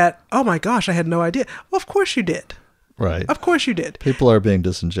that, oh my gosh, I had no idea. Well, of course you did. Right. Of course you did. People are being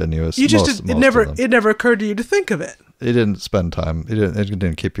disingenuous. You just it never occurred to you to think of it. It didn't spend time. It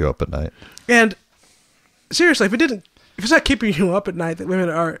didn't keep you up at night. And seriously, if it's not keeping you up at night that women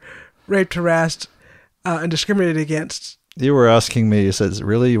are raped, harassed, and discriminated against. You were asking me, you said,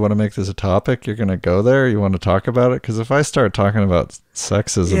 really, you want to make this a topic? You're going to go there? You want to talk about it? Because if I start talking about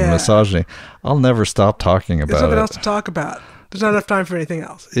sexism and misogyny, I'll never stop talking about it. There's nothing else to talk about. There's not enough time for anything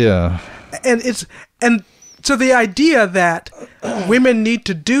else. Yeah. And so the idea that women need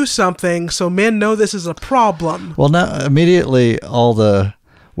to do something so men know this is a problem. Well, now immediately all the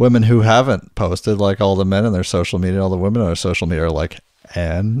women who haven't posted, like all the men in their social media, all the women on their social media are like,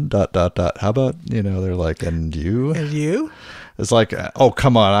 and ... How about, they're like, and you? And you? It's like, oh,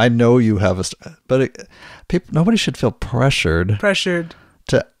 come on. I know you have nobody should feel pressured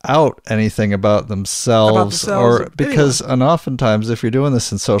to out anything about themselves or because and oftentimes if you're doing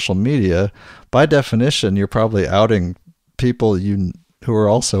this in social media, by definition, you're probably outing people who are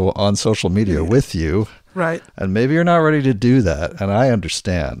also on social media with you. Right. And maybe you're not ready to do that. And I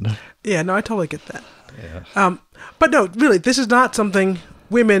understand. Yeah, no, I totally get that. Yeah. But no, really, this is not something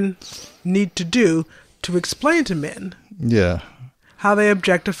women need to do to explain to men. Yeah. How they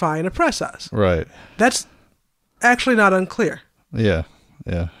objectify and oppress us. Right. That's actually not unclear. Yeah.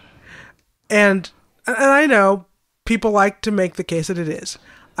 Yeah. And I know people like to make the case that it is.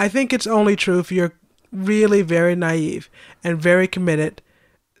 I think it's only true if you're really very naive and very committed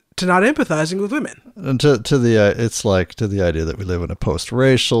to not empathizing with women. And to the it's like to the idea that we live in a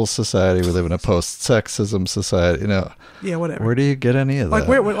post-racial society, we live in a post-sexism society. Yeah, whatever. Where do you get any of that?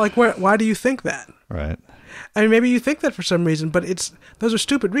 Where? Why do you think that? Right. I mean, maybe you think that for some reason, but those are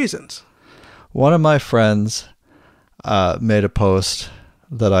stupid reasons. One of my friends made a post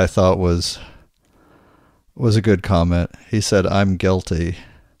that I thought was a good comment. He said, "I'm guilty."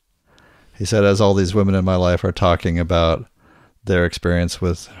 He said, as all these women in my life are talking about their experience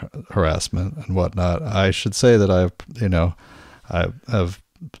with harassment and whatnot, I should say that I've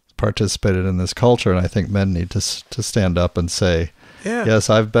participated in this culture, and I think men need to stand up and say,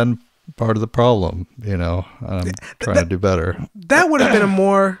 yes, I've been part of the problem, and I'm trying to do better. That would have been a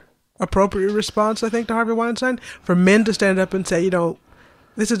more appropriate response, I think, to Harvey Weinstein, for men to stand up and say,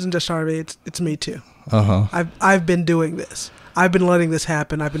 this isn't just Harvey, it's me too. I've been doing this. I've been letting this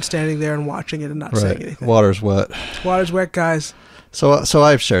happen. I've been standing there and watching it and not saying anything. Water's wet. Water's wet, guys. So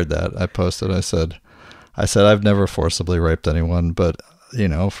I've shared that. I posted. I said I've never forcibly raped anyone, but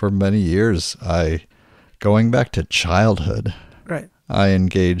for many years, going back to childhood, right, I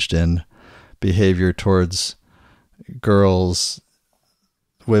engaged in behavior towards girls,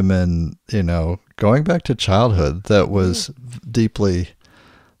 women. Going back to childhood, that was deeply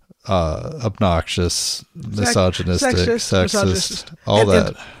obnoxious, misogynistic, sexist, all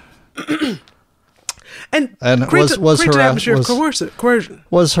that. And was coercion.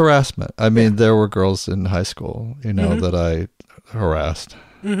 Was harassment. I mean, there were girls in high school, that I harassed.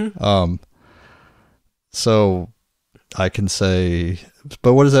 So I can say,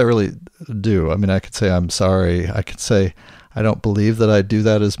 but what does that really do? I mean, I could say I'm sorry. I could say I don't believe that I do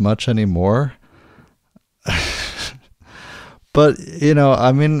that as much anymore. But,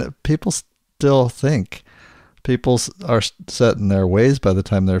 I mean, people still think. People are set in their ways by the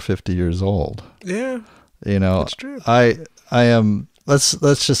time they're 50 years old. Yeah. That's true. I am, let's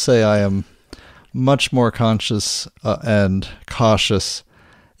just say I am much more conscious and cautious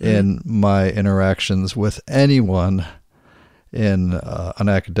in my interactions with anyone in an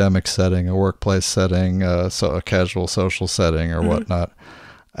academic setting, a workplace setting, so a casual social setting or whatnot.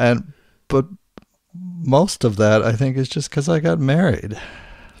 But most of that, I think, is just because I got married.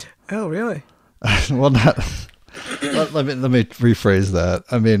 Oh, really? Well, not. let me rephrase that.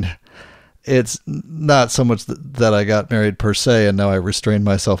 I mean, it's not so much that I got married per se, and now I restrain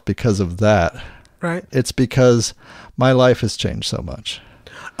myself because of that. Right. It's because my life has changed so much.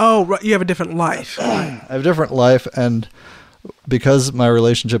 Oh, right. You have a different life. I have a different life, and because my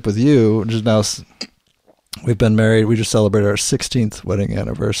relationship with you, which is now, we've been married. We just celebrated our 16th wedding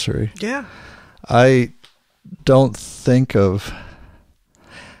anniversary. Yeah. I don't think of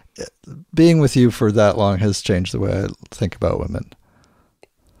being with you for that long has changed the way I think about women.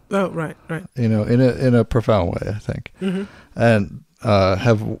 Oh, right. In a profound way, I think, and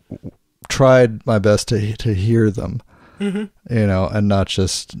have tried my best to hear them, and not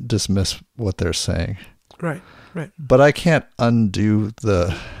just dismiss what they're saying. Right. But I can't undo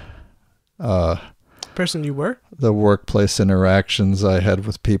the person you were, the workplace interactions I had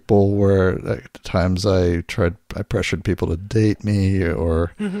with people where at times I pressured people to date me,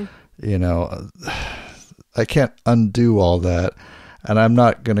 or I can't undo all that, and I'm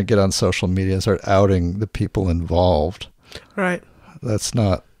not going to get on social media and start outing the people involved. Right. That's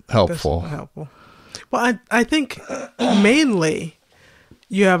not helpful. That's not helpful. Well, I think mainly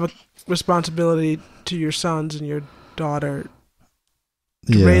you have a responsibility to your sons and your daughter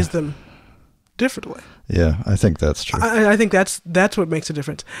to raise them differently. Yeah, I think that's true. I think that's what makes a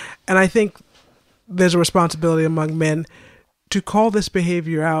difference. And I think there's a responsibility among men to call this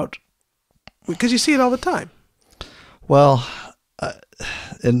behavior out, because you see it all the time. Well,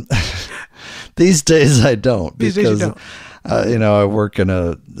 in these days I don't, because I work in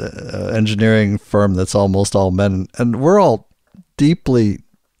a engineering firm that's almost all men, and we're all deeply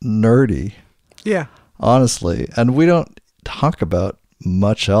nerdy. Yeah. Honestly, and we don't talk about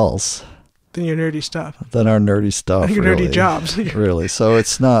much else than your nerdy stuff. Than our nerdy stuff. Your really, nerdy jobs. Really. So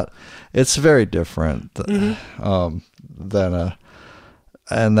it's very different than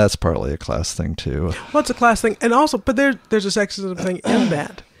and that's partly a class thing too. Well, it's a class thing, and also, but there's a sexism thing in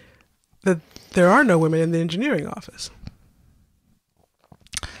that there are no women in the engineering office.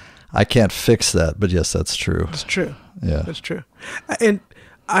 I can't fix that, but yes, that's true. It's true. Yeah, that's true. And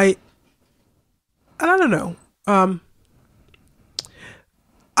I don't know.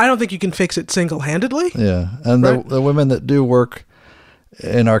 I don't think you can fix it single-handedly. Yeah, and right? the women that do work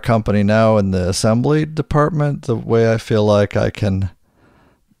in our company now in the assembly department, the way I feel like I can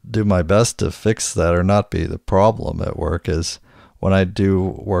do my best to fix that or not be the problem at work is when I do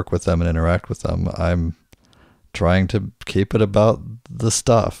work with them and interact with them, I'm trying to keep it about the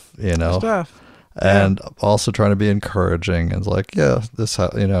stuff, and also trying to be encouraging and like, yeah, this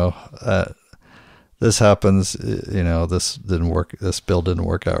happens, this didn't work. This bill didn't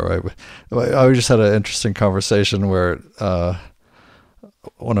work out right. I just had an interesting conversation where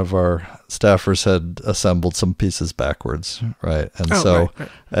one of our staffers had assembled some pieces backwards, right? And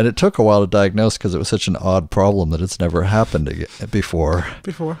and it took a while to diagnose because it was such an odd problem that it's never happened before.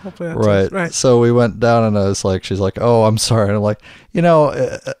 Hopefully that's right. So we went down and I was like, she's like, oh, I'm sorry. And I'm like,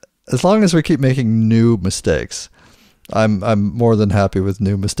 as long as we keep making new mistakes, I'm more than happy with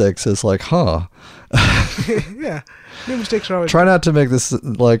new mistakes. It's like, yeah, new mistakes are always. Try not to make this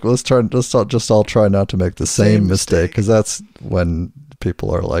like let's all try not to make the same mistake, because that's when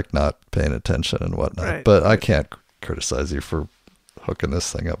people are like not paying attention and whatnot. Right. But I can't criticize you for hooking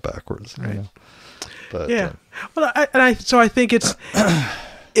this thing up backwards. Right. But yeah. Well, I think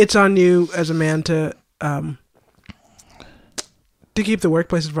it's on you as a man to keep the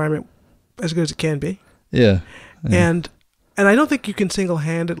workplace environment as good as it can be. Yeah. And I don't think you can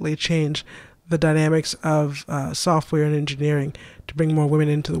single-handedly change the dynamics of software and engineering to bring more women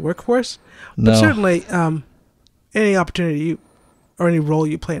into the workforce. But certainly, any opportunity or any role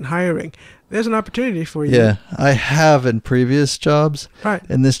you play in hiring, there's an opportunity for you. Yeah, I have in previous jobs. Right.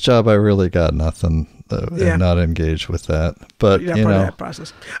 In this job, I really got nothing. I'm not engaged with that. But You're not part of that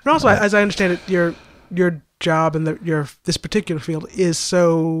process. And also, as I understand it, your job in this particular field is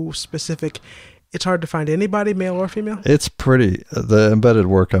so specific. It's hard to find anybody, male or female. It's pretty. The embedded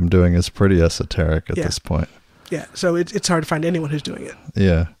work I'm doing is pretty esoteric at this point. Yeah, so it's hard to find anyone who's doing it.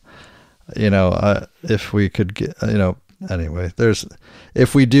 Yeah, if we could get, anyway,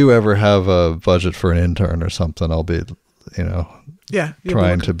 if we do ever have a budget for an intern or something, I'll be,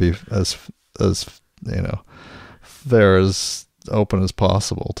 trying to be as fair, as open as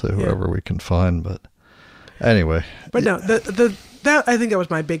possible to whoever we can find. But anyway, but no, that I think that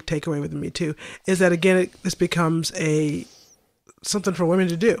was my big takeaway with Me Too, is that again this becomes something for women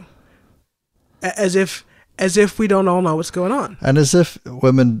to do, as if we don't all know what's going on, and as if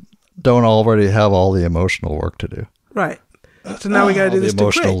women don't already have all the emotional work to do. Right. So now we got to do this. The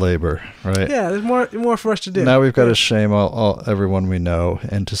emotional labor, right? Yeah, there's more for us to do. Now we've got to shame everyone we know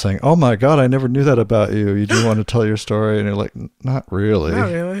into saying, "Oh my God, I never knew that about you. You do want to tell your story," and you're like, "Not really,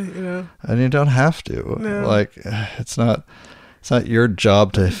 not really," And you don't have to. No. Like, it's not your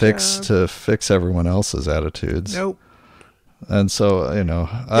job to fix everyone else's attitudes. Nope. And so,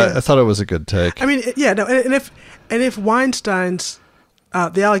 I thought it was a good take. I mean, yeah, no, and if Weinstein's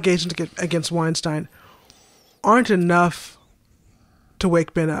the allegations against Weinstein aren't enough to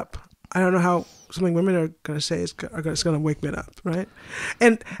wake men up, I don't know how something women are going to say is going to wake men up, right?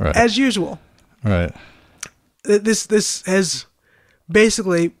 And as usual, right, this has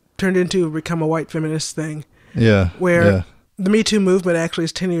basically turned into become a white feminist thing. Yeah, where the Me Too movement actually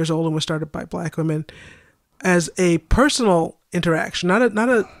is 10 years old and was started by black women as a personal interaction, not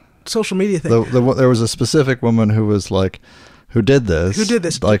a social media thing. There was a specific woman who was like, who did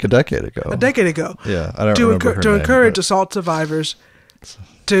this like a decade ago. Yeah, I don't remember her to name, encourage assault survivors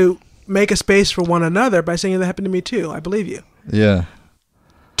to make a space for one another by saying that happened to me too. I believe you. Yeah.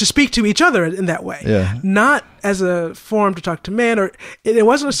 To speak to each other in that way. Yeah. Not as a forum to talk to men, or it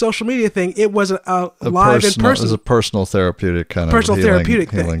wasn't a social media thing. It was a live in person. It was a personal therapeutic kind of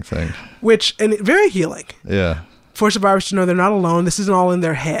healing thing. And very healing. Yeah. For survivors to know they're not alone. This isn't all in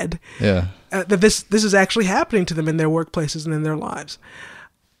their head. Yeah. That this is actually happening to them in their workplaces and in their lives.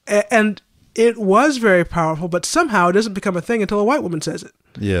 And it was very powerful, but somehow it doesn't become a thing until a white woman says it.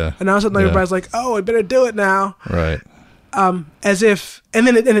 Yeah. And now suddenly everybody's like, oh, I better do it now. Right. As if, and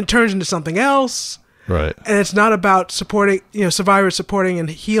then it turns into something else. Right. And it's not about supporting, survivors supporting and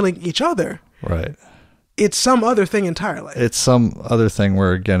healing each other. Right. It's some other thing entirely. It's some other thing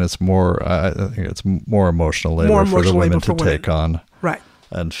where, again, it's more, I think it's more emotional labor for the women to take on. Right.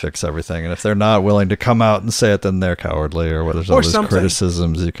 And fix everything. And if they're not willing to come out and say it, then they're cowardly, or there's all these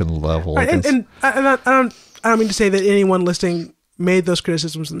criticisms you can level. Right. And I don't mean to say that anyone listening made those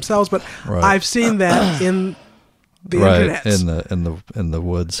criticisms themselves, but I've seen that in the internet, in the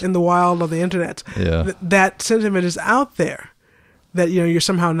woods, in the wild of the internet. Yeah, that sentiment is out there. That you're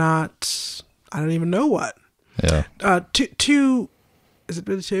somehow not. I don't even know what. Yeah. Two. Is it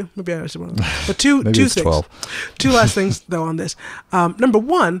really two? Maybe I said one of them. But two things. 12. Two last things though on this. Number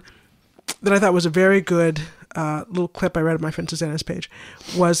one, that I thought was a very good little clip I read on my friend Susanna's page,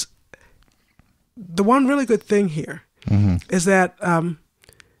 was the one really good thing here is that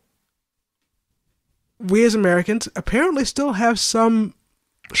we as Americans apparently still have some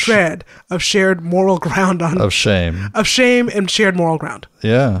shred of shared moral ground on of shame. of shame and shared moral ground.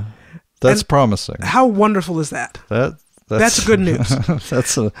 Yeah, that's And promising. How wonderful is that? That's good news.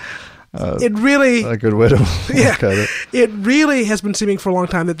 That's It really, a good way to look at it. it really has been seeming for a long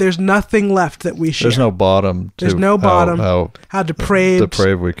time that there's nothing left that we share. There's no bottom. There's no bottom. How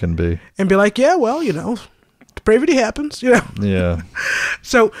depraved we can be. and be like, yeah, well, depravity happens, Yeah.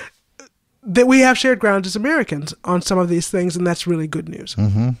 So that we have shared ground as Americans on some of these things, and that's really good news.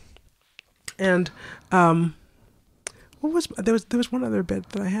 Mm-hmm. And what was there was one other bit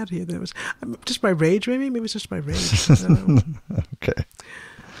that I had here that was just my rage. Maybe it's just my rage. I don't know. Okay.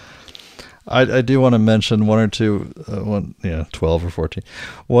 I do want to mention one or two, 12 or 14.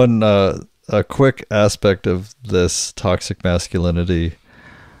 One, a quick aspect of this toxic masculinity,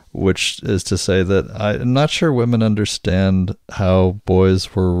 which is to say that I'm not sure women understand how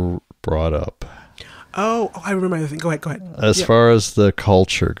boys were brought up. Oh, I remember the thing. Go ahead. As far as the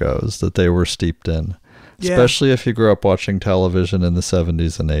culture goes that they were steeped in. Yeah. Especially if you grew up watching television in the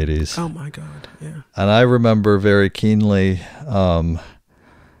 70s and 80s. Oh my God, yeah. And I remember very keenly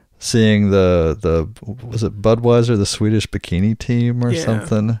seeing the was it Budweiser, the Swedish bikini team or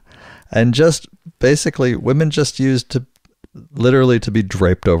something, and just basically women just used to literally to be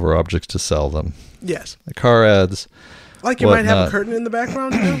draped over objects to sell them. Yes. The car ads. Like you might have a curtain in the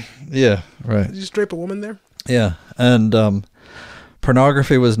background, Yeah, right. You just drape a woman there. Yeah, and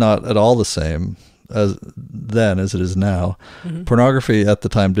pornography was not at all the same as then as it is now. Mm-hmm. Pornography at the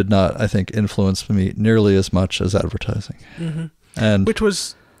time did not, I think, influence me nearly as much as advertising. Mm-hmm. And which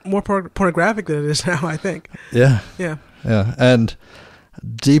was more pornographic than it is now, I think. Yeah. Yeah. Yeah. And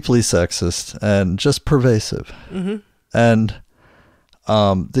deeply sexist and just pervasive. Mm-hmm. And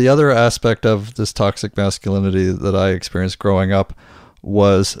the other aspect of this toxic masculinity that I experienced growing up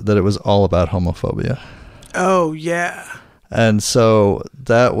was that it was all about homophobia. Oh, yeah. And so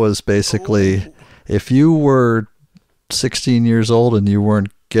that was basically, if you were 16 years old and you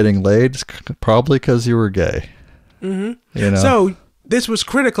weren't getting laid, it's probably because you were gay. Mm-hmm. So this was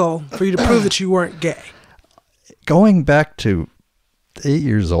critical for you to prove that you weren't gay. Going back to 8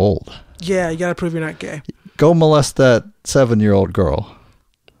 years old. Yeah, you got to prove you're not gay. Go molest that 7-year-old girl.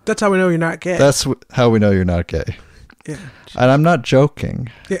 That's how we know you're not gay. That's how we know you're not gay. Yeah. And I'm not joking.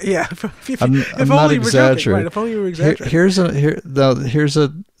 Yeah. I'm not exaggerating. Right, if only you were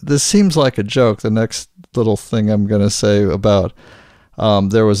exaggerating. This seems like a joke. The next little thing I'm going to say about,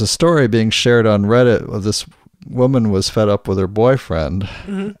 there was a story being shared on Reddit of this woman was fed up with her boyfriend,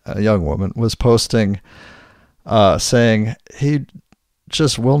 a young woman, was posting, saying he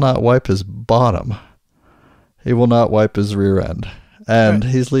just will not wipe his bottom. He will not wipe his rear end. And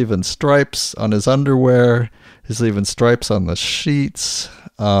he's leaving stripes on his underwear. He's leaving stripes on the sheets.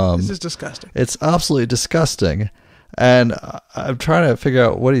 This is disgusting. It's absolutely disgusting. And I'm trying to figure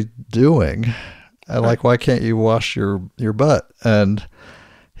out what he's doing. And why can't you wash your butt? And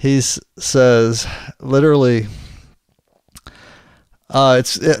he says, literally,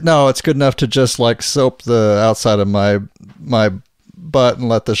 it's good enough to just soap the outside of my butt and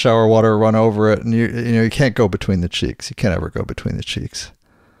let the shower water run over it. And you can't go between the cheeks. You can't ever go between the cheeks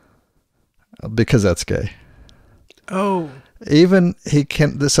because that's gay. Oh. Even he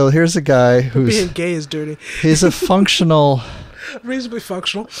can. So here's a guy who's being gay is dirty. He's a functional, reasonably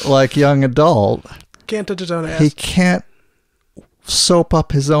functional, young adult. Can't touch his own ass. He can't soap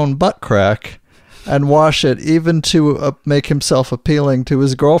up his own butt crack and wash it, even to make himself appealing to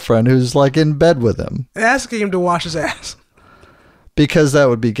his girlfriend, who's in bed with him. Asking him to wash his ass because that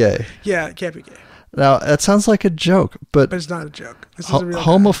would be gay. Yeah, it can't be gay. Now that sounds like a joke, but it's not a joke. This is a real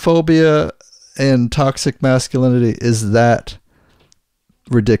homophobia. And toxic masculinity is that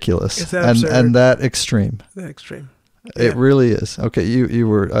ridiculous. It's that absurd. And that extreme. That extreme. It really is. Okay, you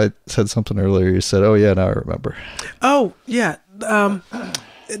were. I said something earlier. You said, "Oh yeah, now I remember." Oh yeah.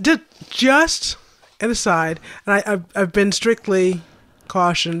 Just an aside, and I've been strictly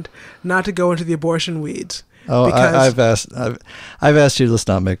cautioned not to go into the abortion weeds. Oh, I've asked you. Let's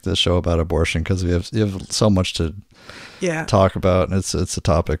not make this show about abortion because you have so much to talk about, and it's a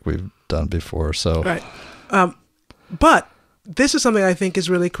topic we've done before. So right, but this is something I think is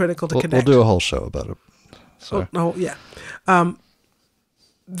really critical to connect. We'll do a whole show about it. Sorry. Oh yeah,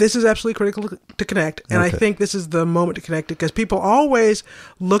 this is absolutely critical to connect, and I think this is the moment to connect it because people always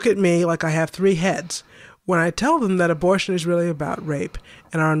look at me like I have three heads when I tell them that abortion is really about rape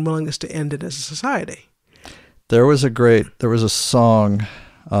and our unwillingness to end it as a society. There was a song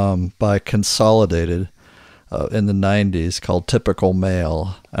by Consolidated in the 90s called Typical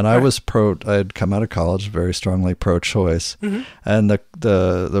Male. And I was I had come out of college very strongly pro-choice. Mm-hmm. And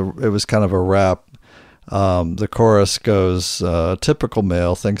it was kind of a rap the chorus goes, typical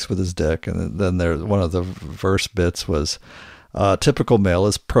male thinks with his dick. And then one of the verse bits was, typical male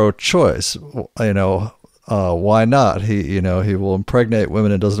is pro-choice. Why not? He will impregnate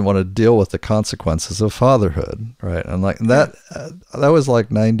women and doesn't want to deal with the consequences of fatherhood. Right. And like that was like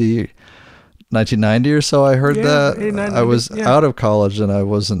 1990 or so. I heard that. 89, I was out of college and I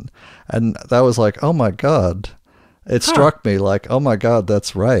wasn't, and that was like, oh my God, it struck me like, oh my God,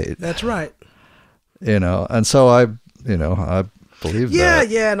 that's right. That's right. And so I believe that.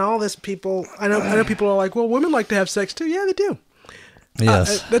 Yeah, and all this people, I know people are like, well, women like to have sex too. Yeah, they do.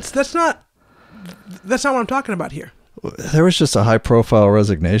 Yes. That's not what I'm talking about here. There was just a high-profile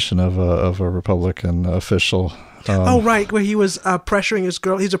resignation of a Republican official. Right, where he was pressuring his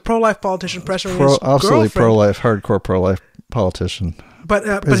girl. He's a pro-life politician pressuring his absolutely girlfriend. pro-life, hardcore pro-life politician.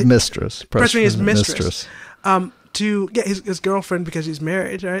 But his mistress, pressuring his mistress, to get his girlfriend because he's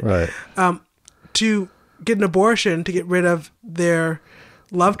married, right? Right. To get an abortion to get rid of their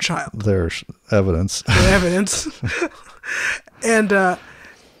love child. Their evidence. And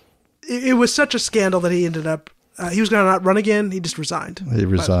it was such a scandal that he ended up. He was going to not run again. He just resigned. He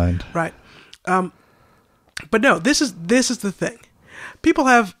resigned. Right. But no, this is the thing. People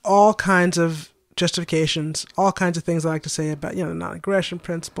have all kinds of justifications, all kinds of things they like to say about non-aggression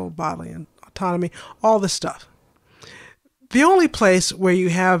principle, bodily autonomy, all this stuff. The only place where you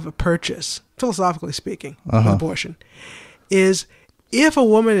have a purchase, philosophically speaking, of abortion, is if a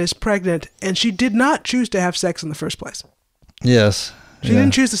woman is pregnant and she did not choose to have sex in the first place. Yes. She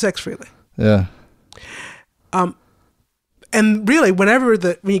didn't choose the sex freely. Yeah. And really, when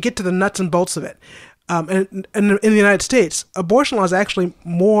you get to the nuts and bolts of it, and in the United States, abortion law is actually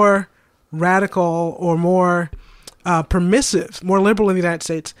more radical or more permissive, more liberal in the United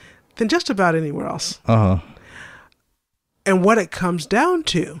States than just about anywhere else. And what it comes down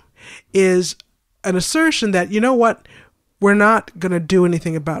to is an assertion that, we're not going to do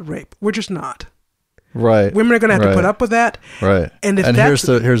anything about rape. We're just not. Right. Women are going to have to put up with that. Right. And here's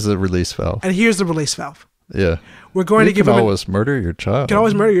the release valve. And here's the release valve. Yeah. We're going to give them. You can always murder your child. You can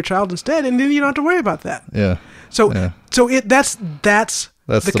always murder your child instead, and then you don't have to worry about that. Yeah. So that's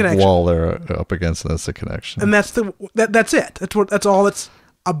the connection. Wall they're up against. That's the connection. And that's it. That's all it's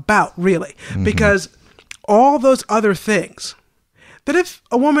about, really. Mm-hmm. Because all those other things, that if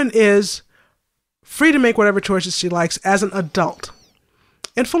a woman is free to make whatever choices she likes as an adult,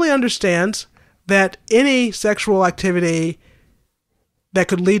 and fully understands that any sexual activity that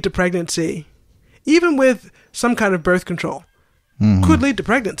could lead to pregnancy, even with some kind of birth control, could lead to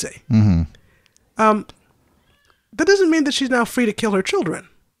pregnancy. That doesn't mean that she's now free to kill her children.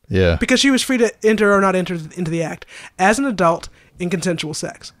 Yeah. Because she was free to enter or not enter into the act as an adult in consensual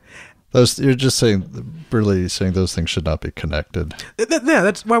sex. You're just really saying those things should not be connected.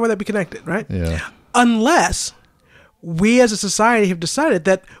 That's why would that be connected, right? Yeah. Unless we as a society have decided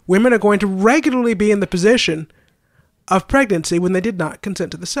that women are going to regularly be in the position of pregnancy when they did not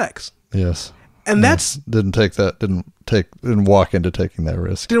consent to the sex. Yes. And that's didn't walk into taking that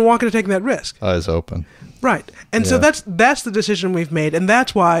risk. Didn't walk into taking that risk. Eyes open. Right. And so that's the decision we've made, and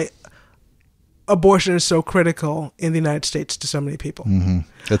that's why abortion is so critical in the United States to so many people. Mm-hmm.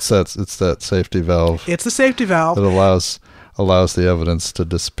 It's that safety valve. It's the safety valve that allows the evidence to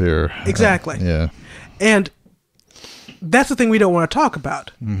disappear. Exactly. Yeah. And that's the thing we don't want to talk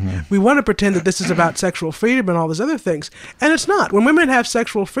about. Mm-hmm. We want to pretend that this is about sexual freedom and all these other things. And it's not. When women have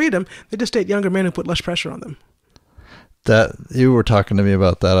sexual freedom, they just date younger men who put less pressure on them. That you were talking to me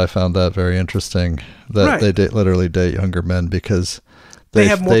about that. I found that very interesting. That they literally date younger men because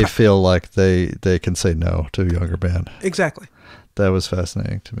they feel like they can say no to a younger man. Exactly. That was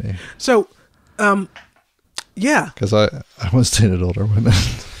fascinating to me. So, yeah. Because I once dated older women.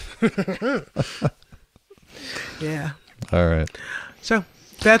 Yeah. All right. So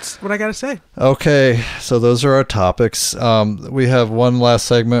that's what I got to say. Okay. So those are our topics. We have one last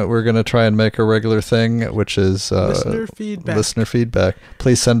segment we're going to try and make a regular thing, which is listener feedback. Listener feedback.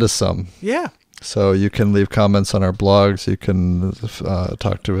 Please send us some. Yeah. So you can leave comments on our blogs. You can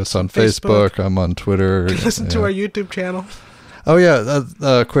talk to us on Facebook. I'm on Twitter. Listen to our YouTube channel. Oh,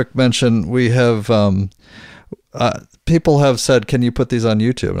 yeah. Quick mention. We have people have said, can you put these on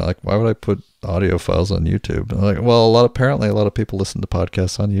YouTube? And I'm like, why would I put audio files on YouTube? And I'm like, well, apparently a lot of people listen to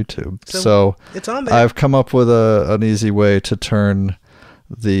podcasts on YouTube. So it's on there. I've come up with an easy way to turn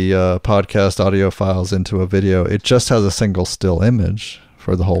the podcast audio files into a video. It just has a single still image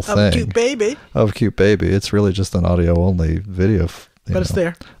for the whole thing. Of Cute Baby. It's really just an audio only video. But it's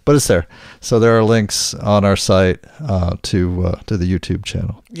there. But it's there. So there are links on our site to the YouTube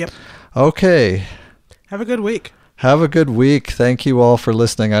channel. Yep. Okay. Have a good week. Have a good week. Thank you all for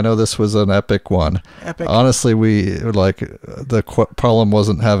listening. I know this was an epic one. Epic. Honestly, the problem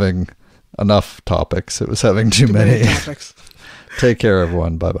wasn't having enough topics. It was having too many. Topics. Take care,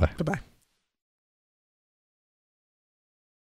 everyone. Bye-bye. Bye-bye.